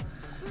usable,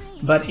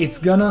 but it's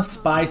gonna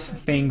spice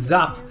things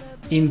up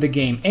in the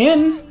game.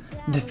 And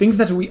the things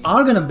that we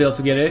are gonna build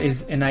together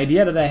is an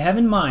idea that I have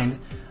in mind.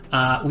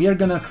 We are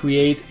gonna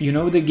create, you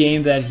know, the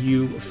game that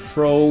you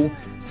throw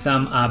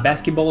some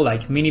basketball,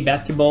 like mini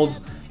basketballs,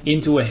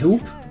 into a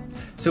hoop.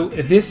 So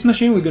this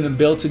machine we're gonna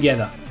build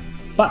together.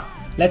 But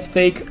let's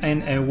take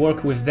and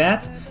work with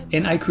that.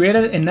 And I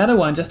created another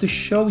one just to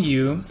show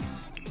you.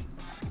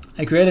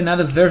 I created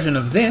another version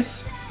of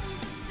this.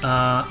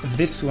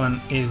 This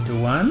one is the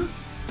one.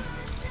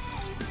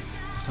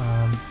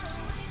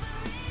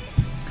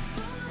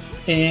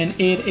 And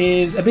it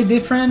is a bit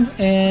different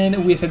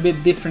and with a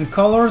bit different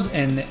colors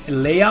and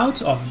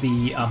layout of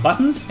the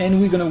buttons,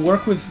 and we're gonna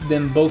work with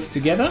them both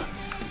together,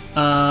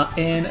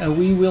 and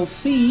we will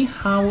see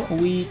how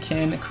we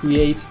can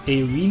create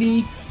a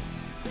really,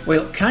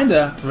 well,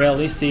 kinda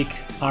realistic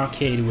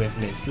arcade with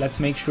this. Let's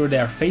make sure they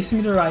are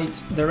facing the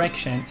right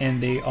direction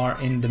and they are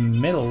in the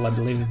middle. I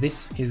believe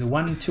this is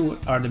 1, 2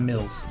 are the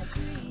middles.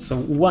 So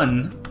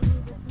 1.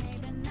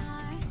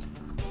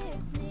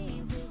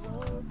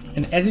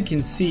 And as you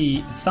can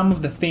see, some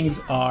of the things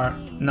are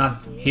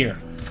not here.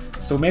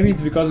 So maybe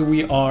it's because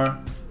we are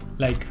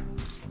like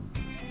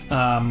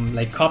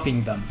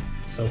copying them.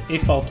 So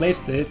if I'll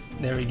place it,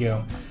 there we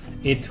go.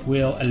 It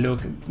will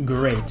look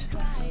great.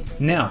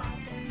 Now,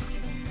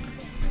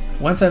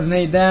 once I've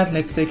made that,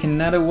 let's take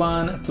another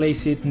one,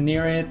 place it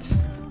near it,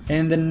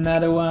 and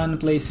another one,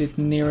 place it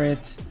near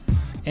it.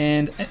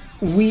 And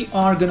we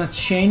are gonna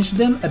change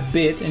them a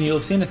bit, and you'll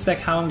see in a sec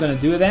how I'm gonna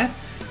do that,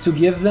 to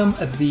give them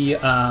the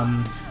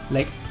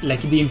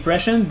like the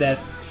impression that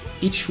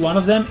each one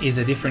of them is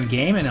a different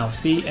game, and I'll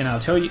see and I'll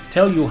tell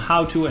you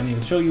how to, and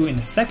I'll show you in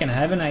a second. I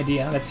have an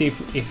idea. Let's see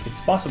if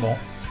it's possible.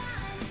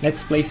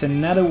 Let's place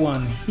another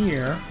one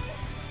here.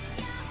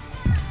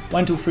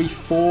 1, 2, 3,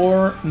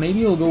 4.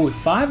 Maybe we'll go with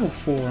 5 or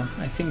 4.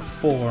 I think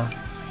 4.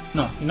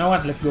 No, you know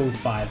what? Let's go with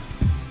 5.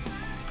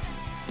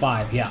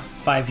 5, yeah,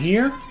 5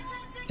 here,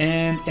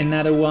 and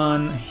another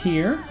one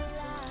here.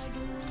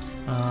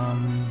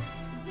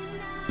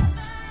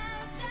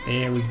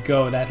 There we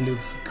go, that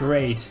looks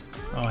great.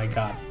 Oh my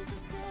god.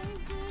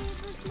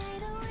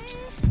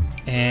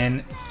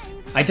 And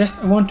I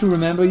just want to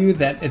remember you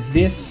that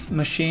this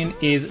machine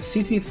is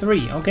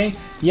CC3, okay?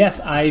 Yes,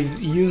 I've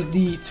used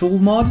the tool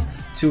mod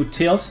to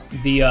tilt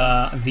the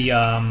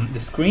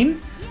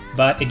screen,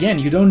 But again,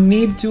 you don't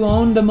need to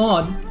own the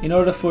mod in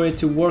order for it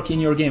to work in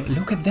your game.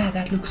 Look at that,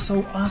 that looks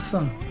so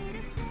awesome.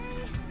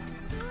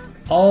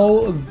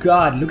 Oh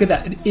god, look at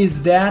that.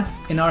 Is that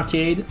an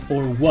arcade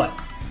or what?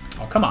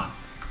 Oh, come on.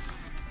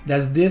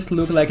 Does this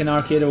look like an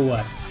arcade or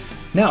what?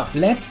 Now,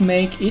 let's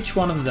make each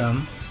one of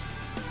them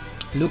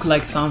look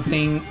like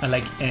something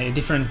like a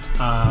different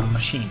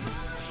machine.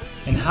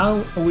 And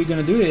how are we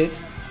gonna do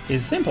it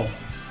is simple.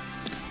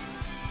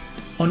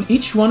 On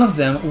each one of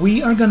them,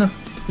 we are gonna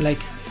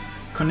like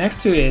connect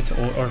to it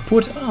or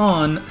put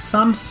on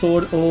some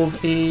sort of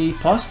a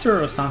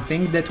poster or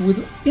something that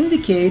would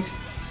indicate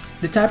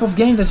the type of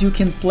game that you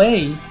can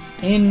play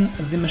in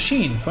the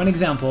machine. For an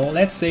example,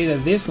 let's say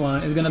that this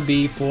one is gonna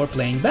be for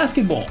playing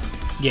basketball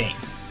game.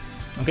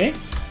 Okay,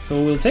 so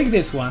we'll take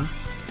this one,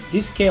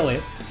 descale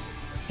it,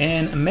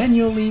 and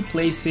manually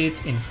place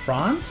it in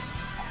front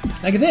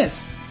like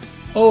this.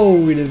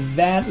 Oh,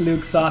 that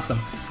looks awesome.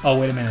 Oh,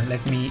 wait a minute,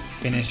 let me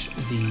finish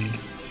the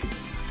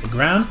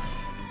ground.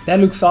 That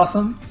looks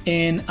awesome,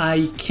 and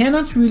I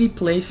cannot really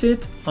place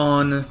it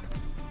on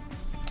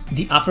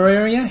the upper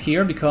area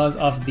here because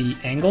of the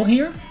angle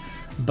here,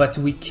 but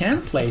we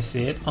can place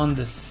it on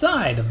the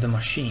side of the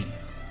machine,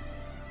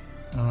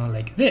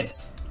 like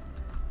this.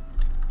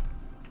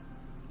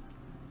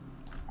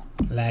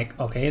 Like,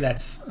 okay,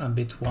 that's a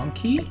bit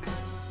wonky.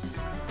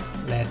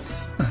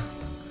 Let's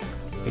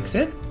fix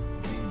it.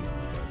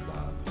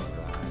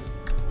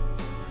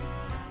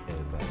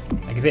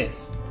 Like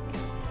this.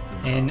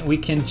 And we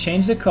can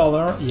change the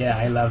color. Yeah,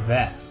 I love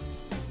that.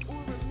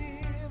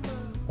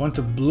 Want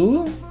to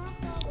blue?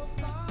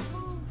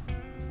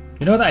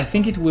 You know what? I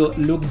think it will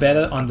look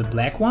better on the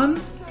black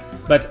one,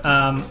 but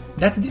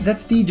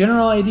that's the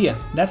general idea.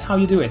 That's how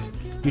you do it.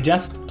 You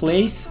just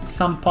place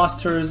some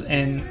posters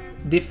and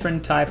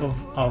different type of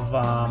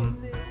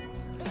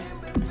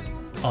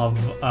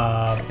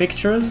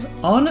pictures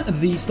on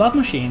the slot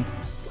machine.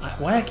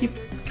 Why I keep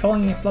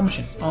calling it slot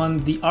machine? On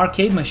the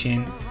arcade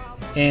machine,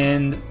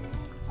 and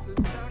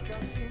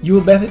you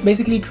will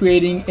basically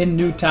creating a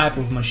new type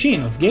of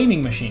machine, of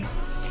gaming machine.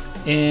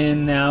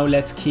 And now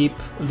let's keep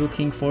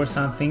looking for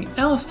something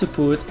else to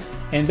put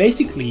and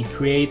basically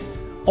create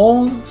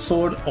all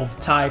sort of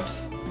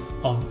types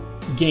of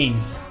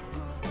games.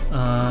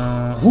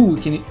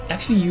 We can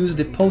actually use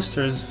the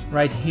posters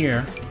right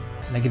here,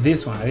 like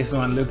this one. This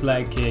one looked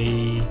like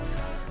a,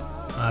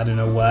 I don't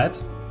know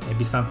what,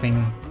 maybe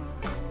something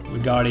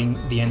regarding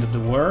the end of the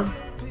world.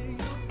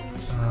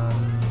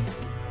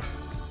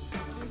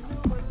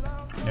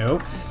 No.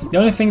 The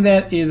only thing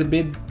that is a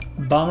bit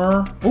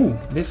bummer. Oh,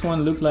 this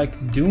one looked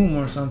like Doom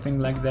or something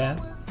like that.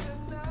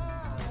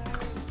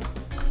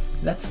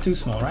 That's too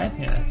small, right?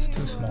 Yeah, it's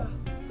too small.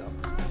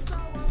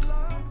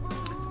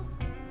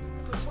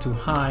 It's too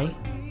high.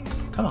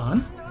 Come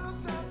on.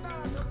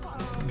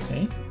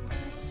 Okay.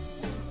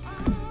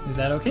 Is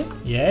that okay?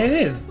 Yeah, it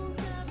is.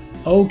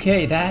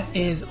 Okay, that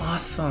is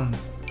awesome.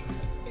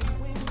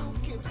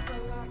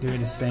 Do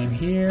the same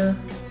here.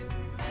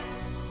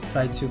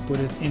 Try to put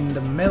it in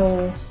the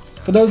middle.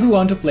 For those who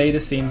want to play the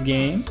Sims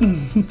game,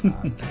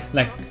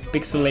 like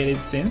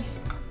pixelated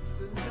Sims.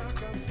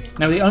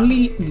 Now the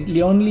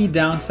only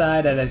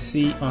downside that I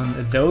see on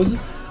those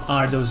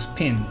are those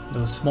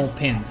small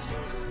pins,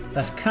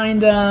 that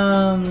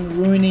kinda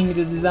ruining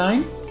the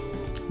design.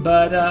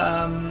 But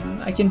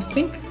I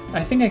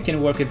think I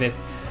can work with it.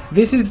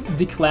 This is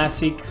the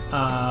classic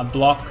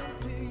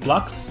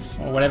blocks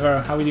or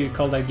whatever. How do you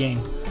call that game?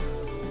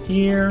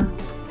 Here,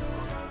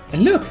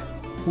 and look.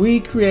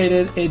 We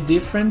created a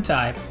different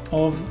type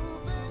of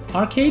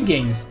arcade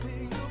games.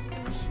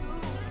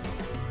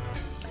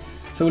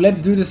 So let's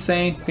do the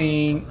same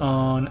thing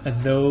on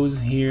those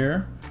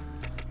here.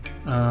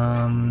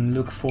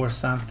 Look for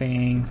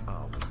something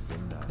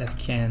that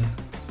can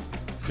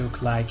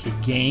look like a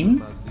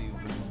game.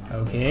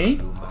 Okay.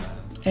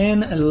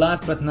 And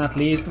last but not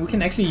least, we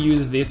can actually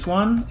use this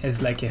one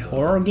as like a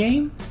horror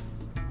game.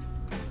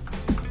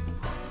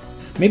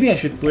 Maybe I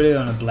should put it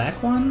on a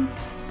black one.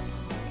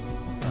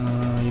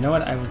 You know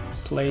what, I will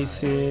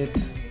place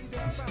it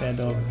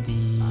instead of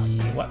the...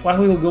 What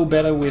will go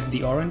better with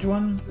the orange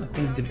one? I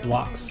think the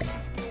blocks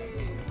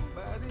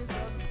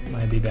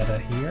might be better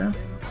here.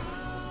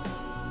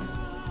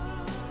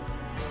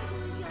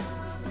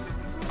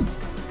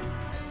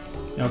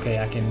 Okay,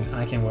 I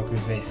can work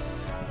with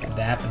this. Yeah,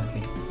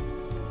 definitely.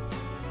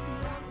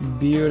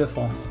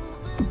 Beautiful.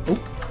 Oh,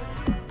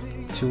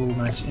 too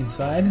much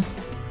inside.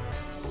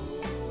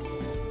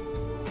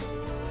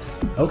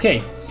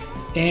 Okay.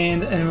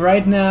 And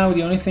right now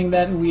the only thing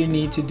that we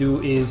need to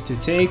do is to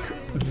take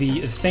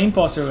the same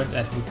poster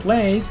that we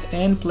placed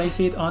and place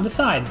it on the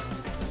side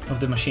of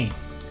the machine.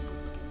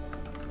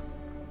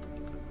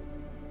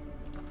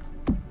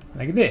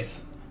 Like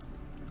this.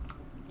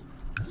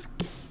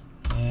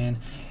 And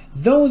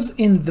those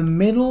in the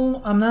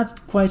middle, I'm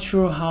not quite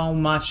sure how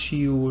much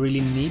you really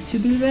need to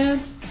do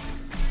that,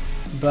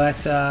 but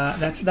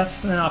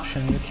that's an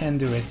option, you can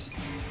do it.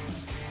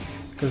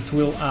 Because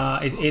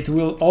it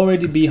will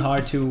already be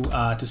hard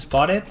to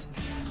spot it.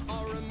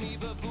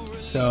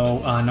 so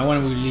no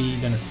one really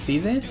gonna see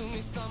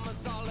this.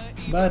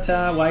 But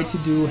why to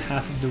do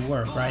half of the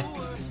work, right?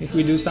 If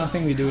we do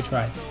something, we do it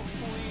right.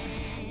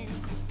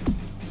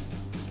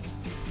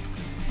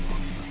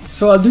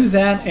 So I'll do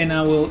that and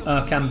I will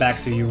come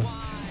back to you.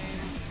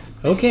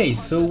 Okay,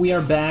 so we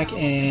are back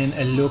and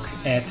look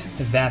at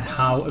that,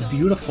 how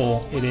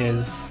beautiful it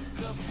is.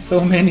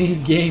 So many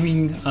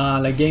gaming,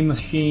 like game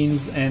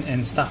machines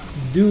and stuff to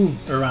do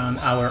around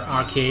our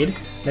arcade.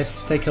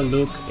 Let's take a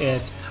look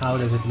at how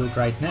does it look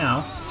right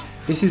now.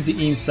 This is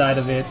the inside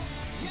of it.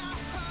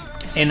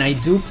 And I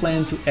do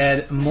plan to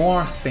add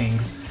more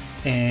things.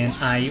 And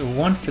I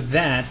want for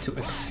that to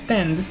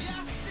extend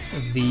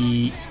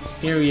the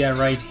area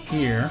right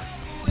here.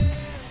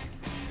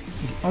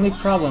 The only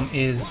problem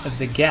is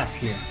the gap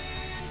here.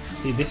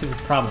 See, this is a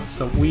problem.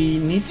 So we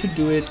need to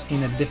do it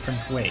in a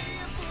different way.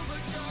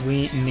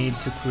 We need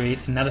to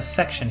create another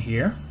section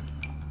here.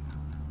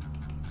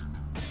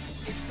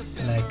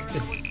 Like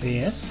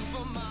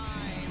this.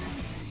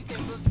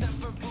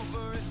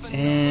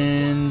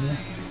 And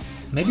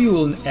maybe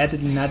we'll add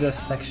another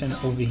section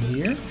over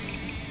here.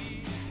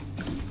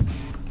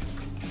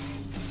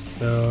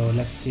 So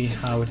let's see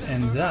how it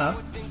ends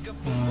up.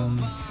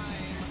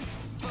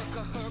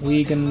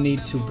 We're gonna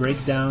need to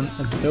break down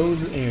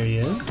those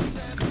areas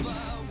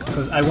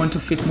because I want to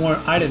fit more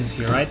items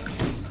here, right?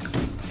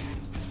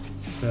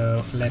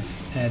 So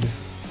let's add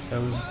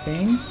those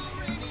things.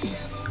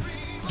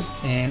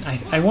 And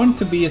I want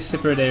to be a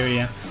separate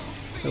area.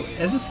 So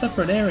as a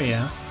separate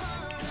area,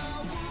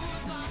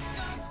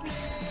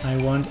 I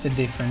want a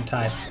different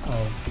type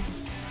of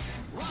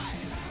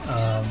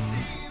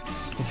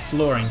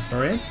flooring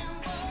for it.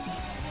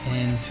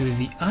 And to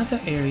the other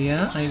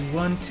area, I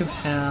want to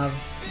have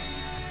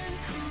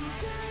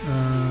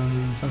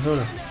some sort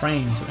of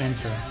frame to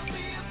enter.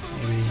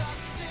 Maybe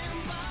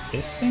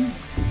this thing.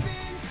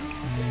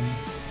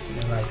 And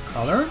the right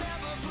color.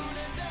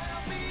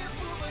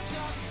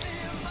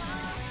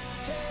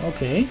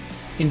 Okay.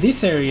 In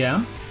this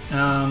area,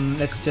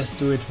 let's just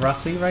do it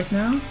roughly right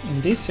now.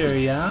 In this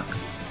area,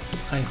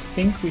 I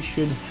think we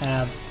should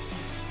have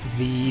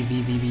the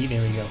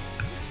there we go.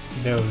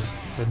 Those,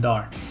 the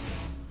darts.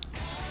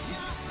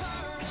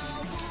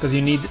 Because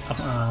you need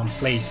a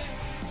place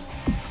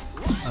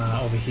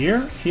over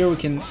here. Here we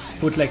can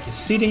put like a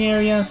seating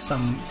area,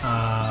 some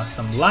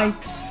light,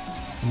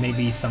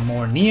 maybe some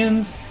more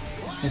neons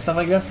and stuff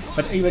like that.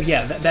 But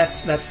yeah,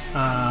 that's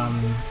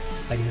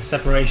like the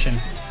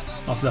separation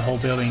of the whole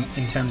building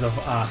in terms of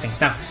things.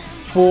 Now,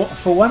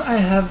 for what I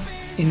have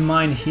in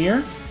mind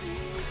here,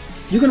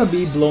 you're gonna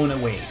be blown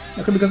away.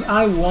 Okay, because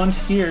I want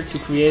here to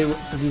create.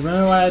 Do you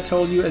remember what I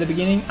told you at the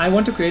beginning? I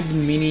want to create the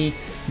mini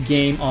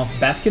game of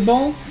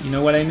basketball. You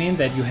know what I mean?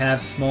 That you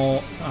have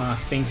small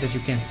things that you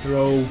can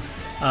throw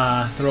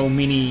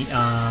mini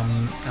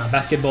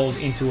basketballs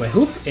into a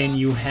hoop, and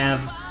you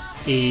have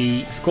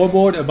a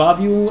scoreboard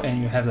above you,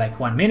 and you have like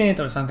 1 minute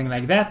or something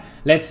like that.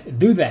 Let's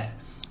do that.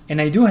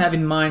 And I do have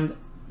in mind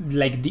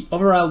like the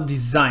overall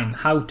design,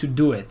 how to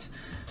do it.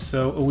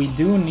 So we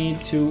do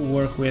need to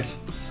work with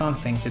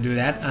something to do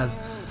that. As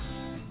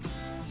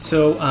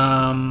so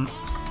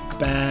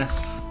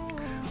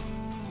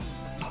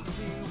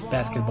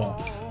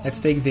basketball. Let's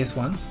take this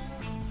one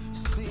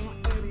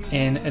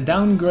and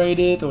downgrade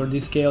it or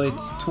descale it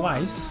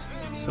twice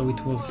so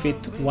it will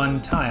fit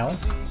one tile.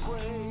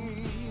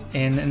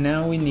 And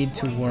now we need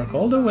to work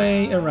all the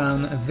way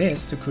around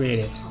this to create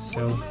it.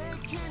 So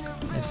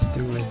let's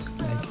do it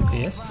like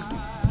this.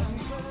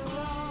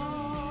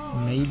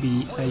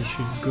 Maybe I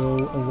should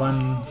go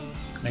one,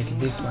 like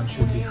this one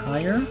should be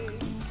higher.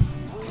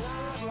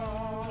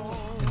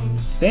 And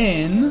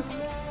then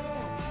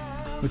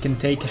we can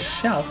take a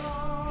shelf,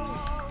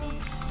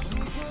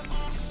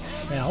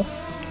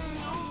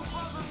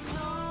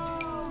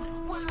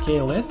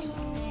 scale it,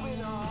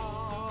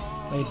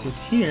 place it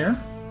here.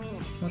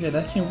 Okay,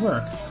 that can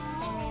work.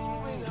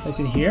 Place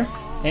it here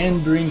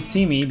and bring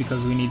Timmy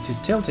because we need to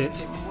tilt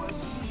it.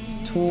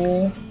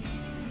 Tool,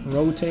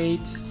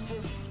 rotate,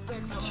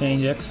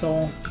 change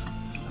axle,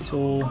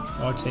 tool,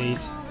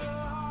 rotate,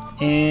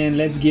 and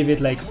let's give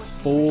it like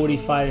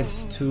 45.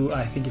 It's too,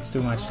 I think it's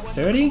too much.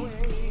 30.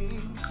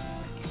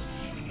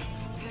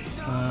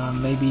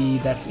 Maybe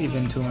that's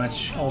even too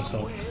much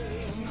also.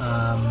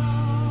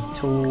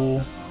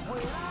 Tool,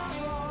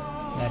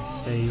 let's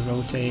say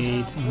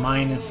rotate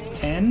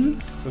 -10,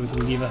 so it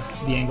will give us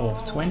the angle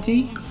of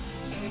 20.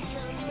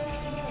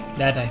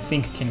 That I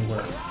think can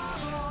work.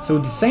 So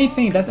the same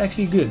thing, that's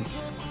actually good.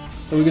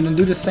 So we're gonna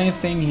do the same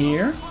thing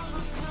here.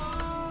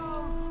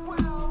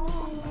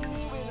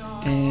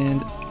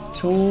 And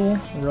tool,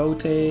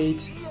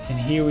 rotate, and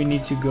here we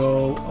need to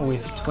go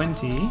with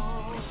 20.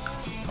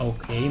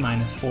 Okay,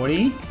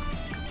 -40.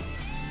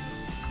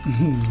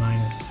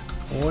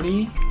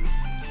 -40.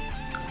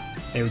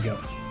 There we go.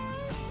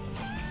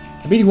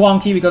 A bit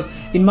wonky because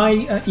in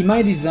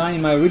my design,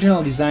 in my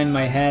original design, in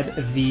my head,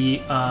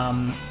 the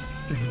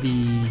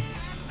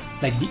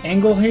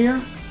angle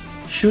here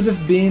should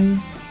have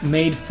been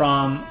made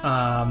from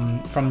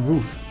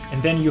roof,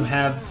 and then you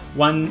have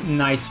one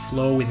nice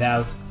flow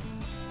without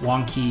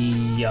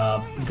wonky,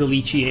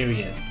 glitchy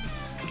areas.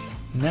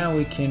 Now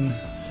we can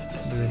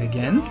do it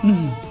again.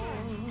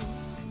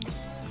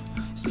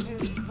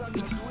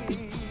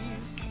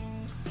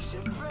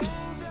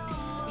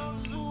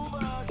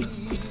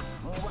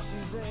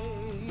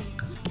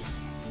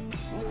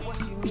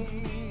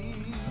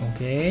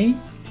 Okay,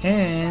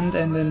 and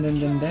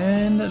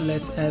then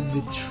let's add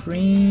the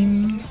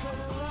trim.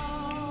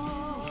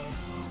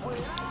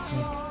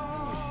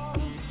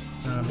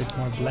 A bit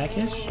more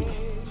blackish.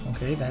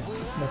 Okay,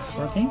 that's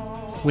working.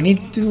 We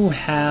need to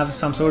have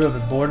some sort of a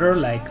border,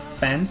 like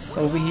fence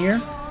over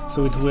here,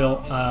 so it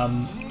will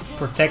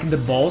protect the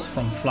balls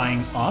from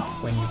flying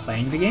off when you're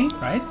playing the game,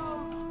 right?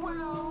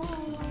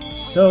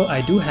 So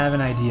I do have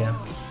an idea.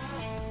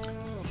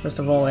 First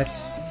of all,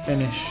 let's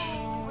finish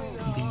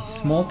these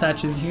small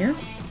touches here,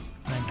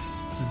 like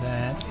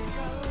that.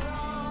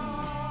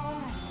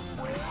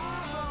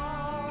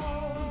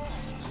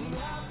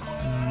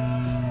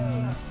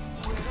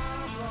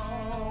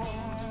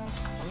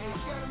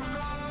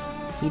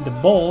 See, the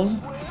balls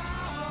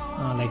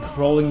are like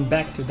rolling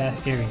back to that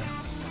area.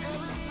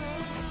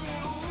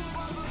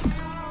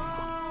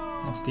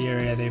 That's the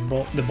area the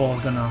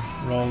ball's gonna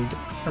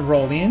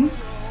roll in.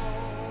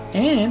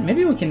 And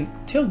maybe we can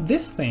tilt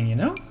this thing, you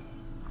know?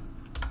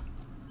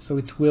 So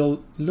it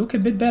will look a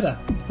bit better.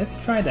 Let's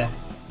try that.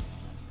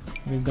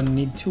 We're gonna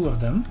need 2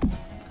 of them.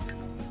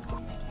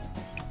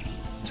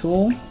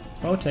 Tool,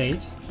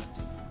 rotate.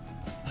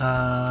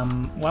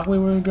 What we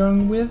were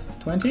going with?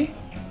 20?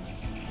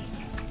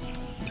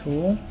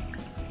 Tool,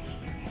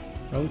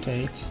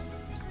 rotate,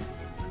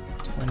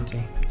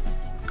 20.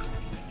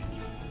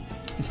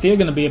 It's still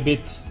gonna be a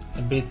bit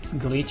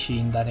glitchy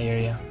in that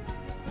area.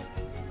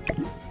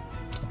 Oh,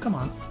 come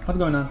on, what's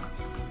going on?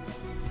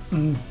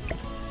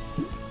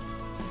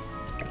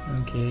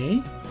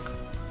 Okay.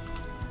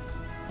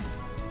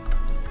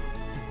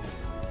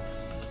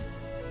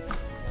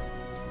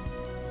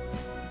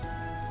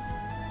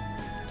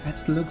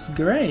 That looks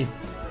great.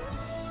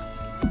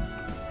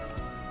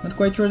 Not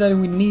quite sure that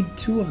we need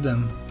 2 of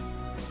them.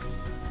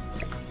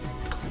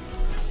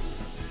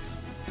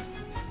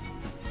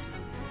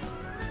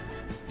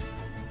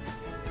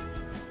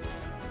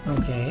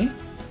 Okay.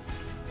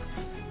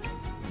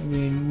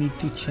 We need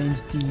to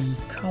change the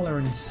color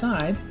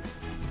inside.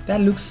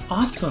 That looks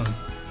awesome.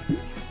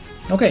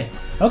 Okay.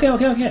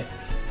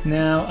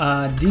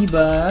 Now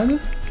debug,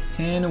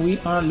 and we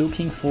are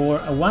looking for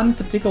one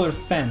particular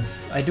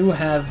fence. I do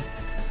have.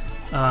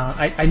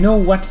 I know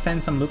what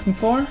fence I'm looking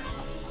for,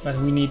 but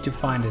we need to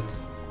find it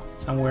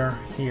somewhere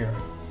here.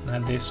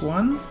 Not this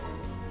one.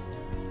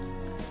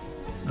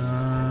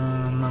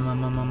 A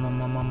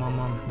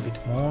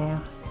bit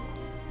more.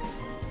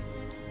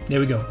 There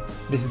we go.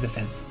 This is the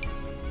fence.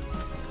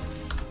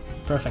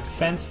 Perfect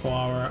fence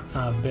for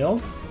our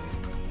build.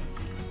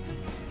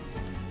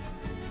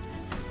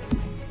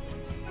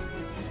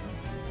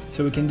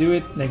 So we can do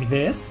it like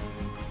this,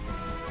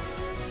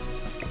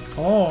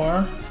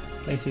 or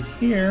place it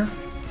here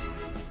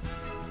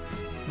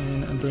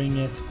and bring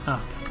it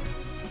up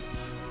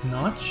a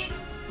notch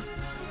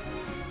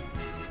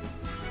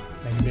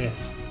like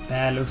this.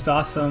 That looks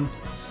awesome.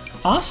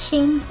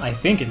 Awesome! I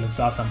think it looks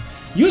awesome.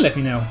 You let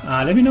me know.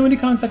 Let me know in the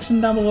comment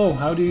section down below.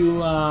 How do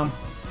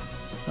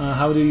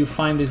you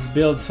find this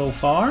build so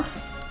far?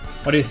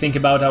 What do you think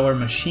about our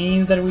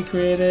machines that we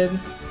created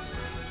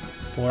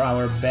for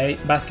our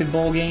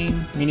basketball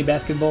game, mini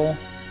basketball?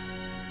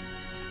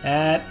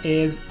 That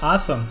is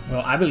awesome.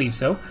 Well, I believe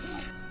so.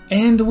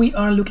 And we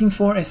are looking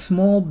for a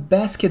small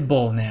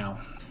basketball now.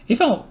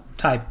 If I'll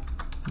type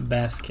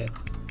basket,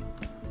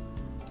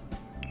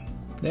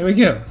 there we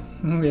go.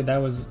 Okay, that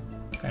was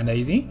kind of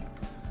easy.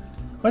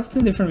 What's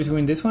the difference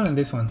between this one and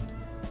this one?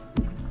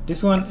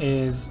 This one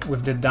is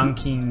with the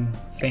dunking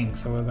thing,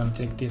 so we're gonna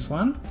take this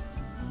one,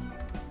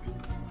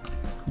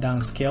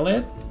 downscale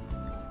it,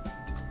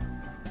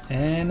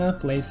 and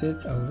place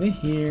it over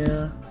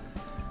here.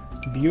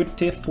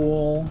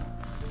 Beautiful.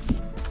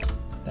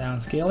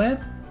 Downscale it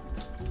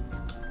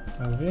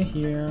over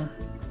here.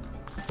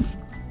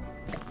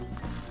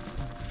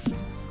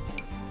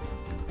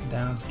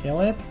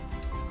 Downscale it.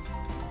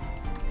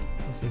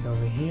 Place it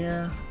over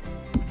here.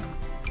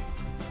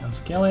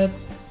 Downscale it.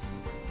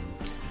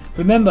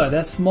 Remember,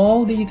 the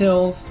small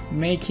details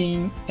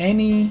making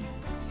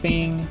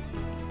anything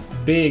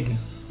big.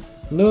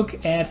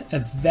 Look at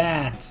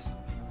that.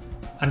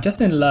 I'm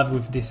just in love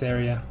with this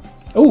area.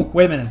 Oh,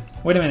 wait a minute.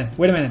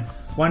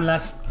 One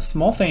last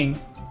small thing.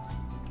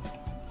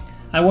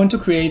 I want to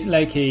create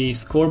like a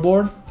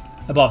scoreboard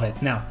above it.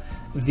 Now,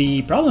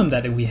 the problem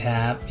that we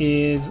have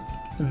is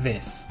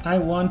this. I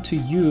want to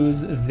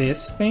use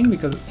this thing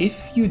because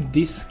if you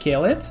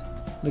descale it,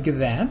 look at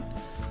that,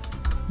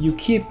 you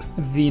keep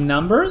the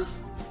numbers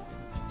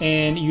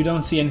and you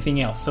don't see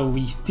anything else. So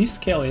we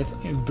descale it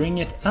and bring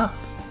it up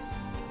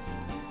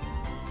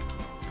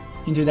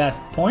into that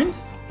point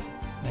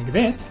like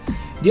this.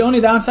 The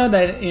only downside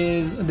that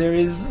is there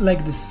is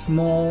like this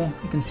small,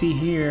 you can see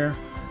here,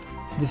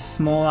 this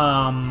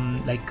small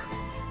like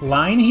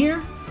line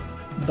here,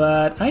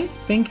 but I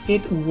think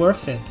it's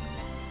worth it.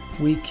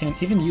 we can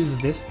even use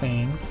this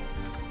thing,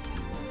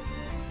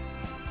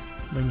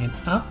 bring it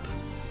up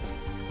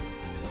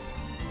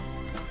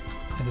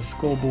as a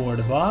scoreboard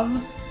above,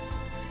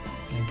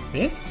 like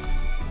this.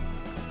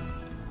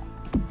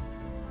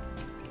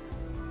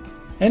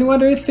 And what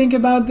do you think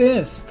about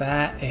this?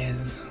 That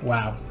is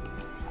wow.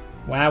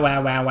 Wow,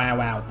 wow, wow, wow,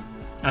 wow.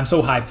 I'm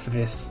so hyped for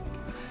this.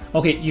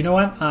 Okay, you know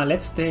what?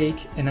 Let's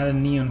take another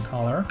neon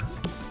color.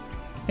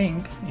 I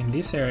think in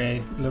this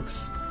area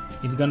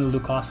it's gonna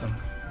look awesome.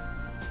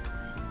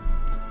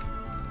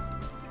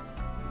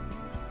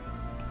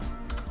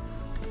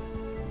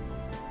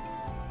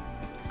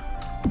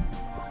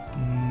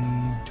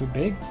 Too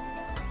big?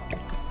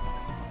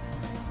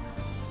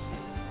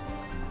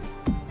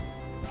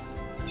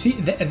 See,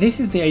 this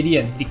is the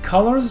idea. The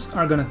colors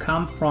are gonna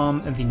come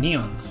from the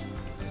neons.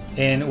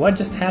 And what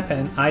just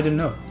happened, I don't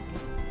know.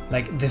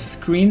 Like the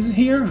screens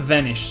here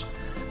vanish.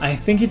 I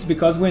think it's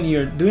because when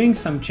you're doing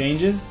some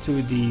changes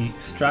to the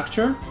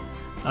structure,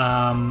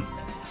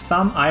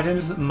 some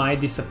items might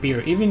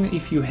disappear, even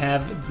if you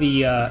have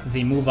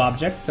the move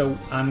object. So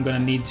I'm gonna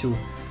need to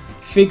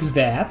fix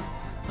that.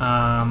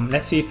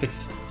 Let's see if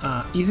it's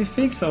easy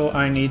fix or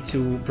I need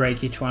to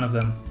break each one of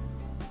them.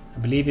 I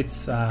believe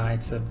it's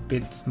a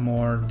bit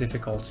more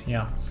difficult.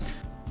 Yeah,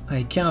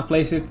 I cannot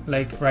place it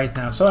like right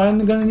now, so I'm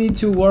gonna need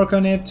to work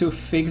on it to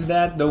fix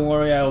that. Don't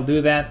worry, I'll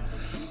do that.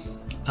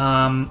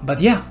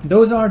 But yeah,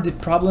 those are the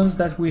problems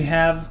that we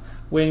have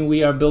when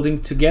we are building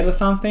together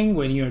something.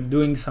 When you're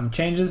doing some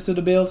changes to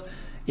the build,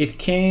 it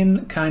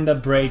can kind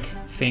of break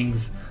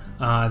things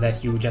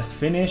that you just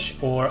finish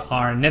or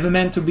are never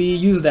meant to be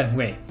used that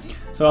way.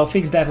 So I'll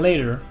fix that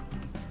later,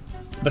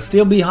 but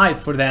still be hyped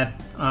for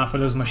that, for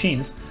those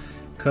machines,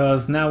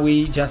 because now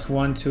we just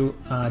want to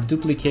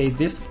duplicate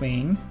this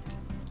thing.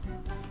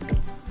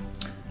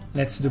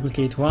 Let's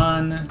duplicate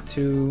 1,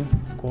 2,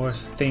 of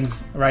course,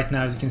 things right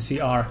now, as you can see,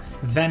 are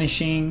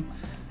vanishing.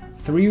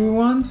 3 we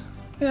want?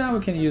 Yeah, we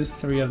can use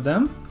 3 of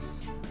them.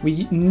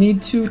 We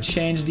need to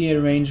change the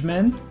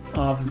arrangement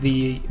of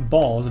the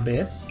balls a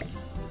bit,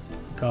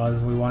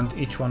 because we want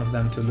each one of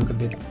them to look a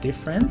bit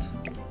different.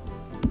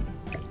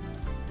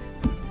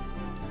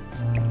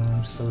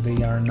 So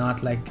they are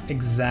not like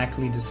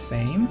exactly the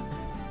same.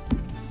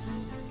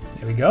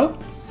 There we go.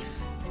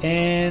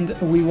 And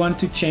we want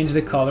to change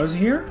the colors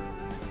here,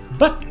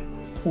 but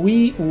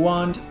we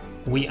want,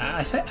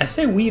 I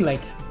say we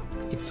like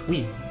it's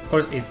we. Of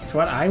course, it's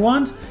what I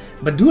want,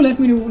 but do let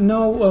me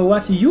know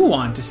what you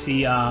want to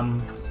see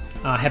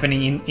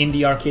happening in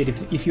the arcade.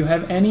 If you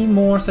have any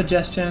more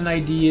suggestion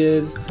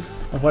ideas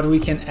of what we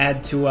can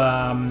add to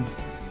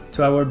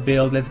our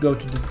build, let's go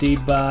to the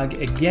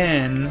debug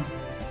again.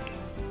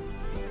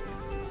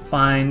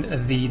 Find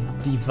the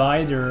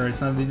divider. It's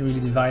not really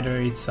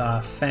divider, it's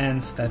a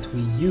fence that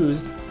we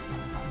used,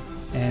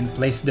 and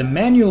place them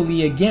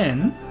manually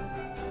again.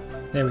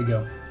 There we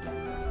go.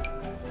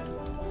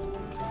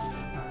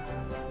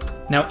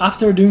 Now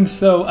after doing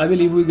so, I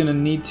believe we're gonna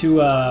need to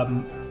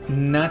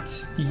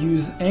not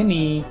use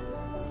any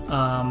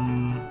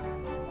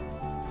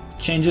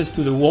changes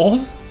to the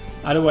walls,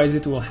 otherwise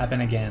it will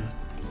happen again,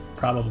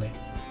 probably.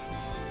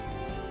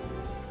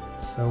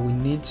 So we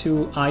need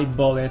to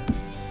eyeball it,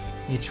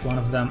 each one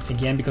of them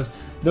again, because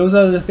those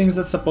are the things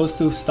that's supposed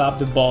to stop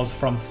the balls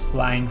from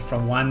flying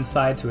from one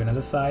side to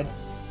another side.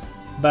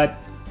 But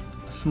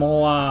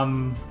small,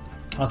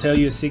 I'll tell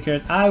you a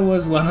secret, I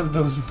was one of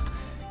those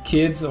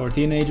kids or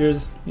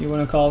teenagers, you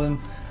want to call them,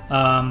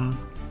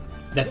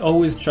 that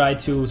always try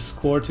to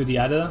score to the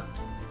other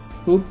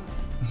hoop.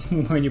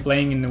 When you're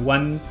playing in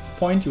one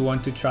point, you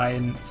want to try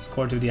and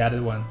score to the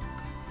other one.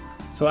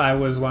 So I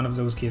was one of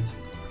those kids.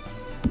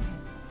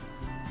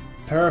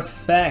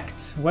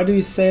 Perfect. What do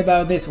you say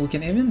about this? We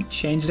can even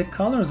change the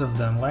colors of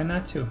them. Why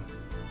not to?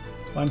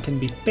 One can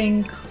be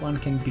pink, one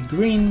can be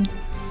green.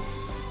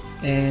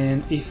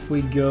 And if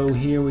we go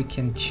here, we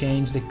can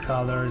change the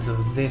colors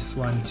of this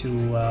one to,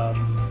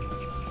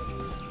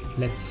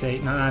 let's say,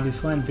 not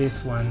this one,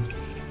 this one.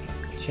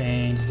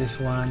 Change this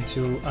one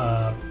to,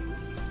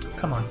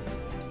 come on.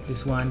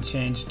 This one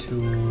change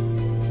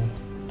to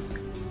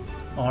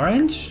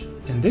orange,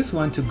 and this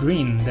one to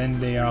green. Then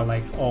they are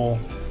like all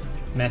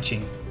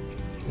matching.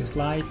 This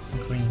light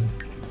green.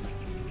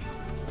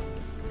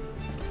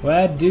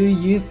 What do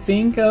you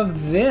think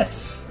of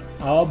this?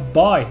 Oh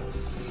boy.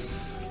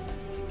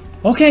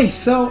 Okay,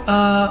 so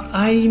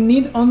I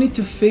need only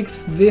to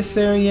fix this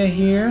area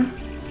here,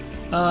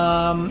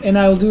 and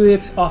I'll do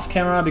it off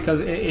camera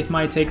because it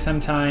might take some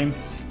time.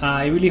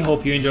 I really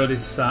hope you enjoyed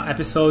this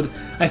episode.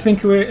 I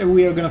think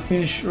we are gonna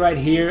finish right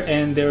here,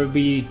 and there will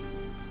be,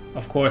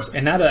 of course,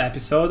 another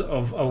episode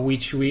of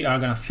which we are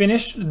gonna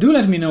finish. Do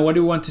let me know what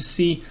you want to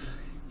see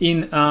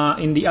in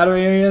the other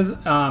areas.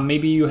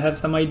 Maybe you have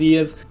some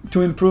ideas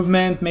to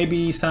improvement,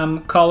 maybe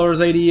some colors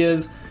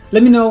ideas.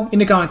 Let me know in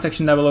the comment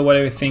section down below what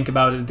you think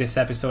about this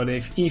episode.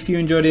 If you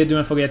enjoyed it, do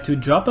not forget to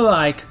drop a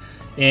like.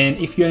 And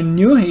if you're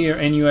new here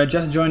and you are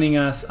just joining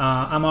us,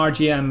 I'm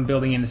RGR, I'm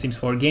building in the Sims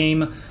 4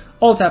 game.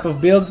 All type of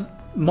builds,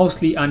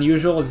 mostly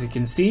unusual as you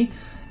can see.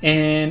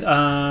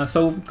 And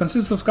so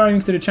consider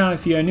subscribing to the channel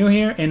if you are new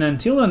here, and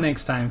until the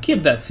next time,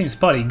 keep that Sims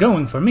party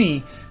going for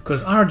me,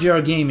 cause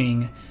RGR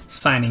Gaming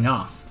signing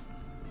off.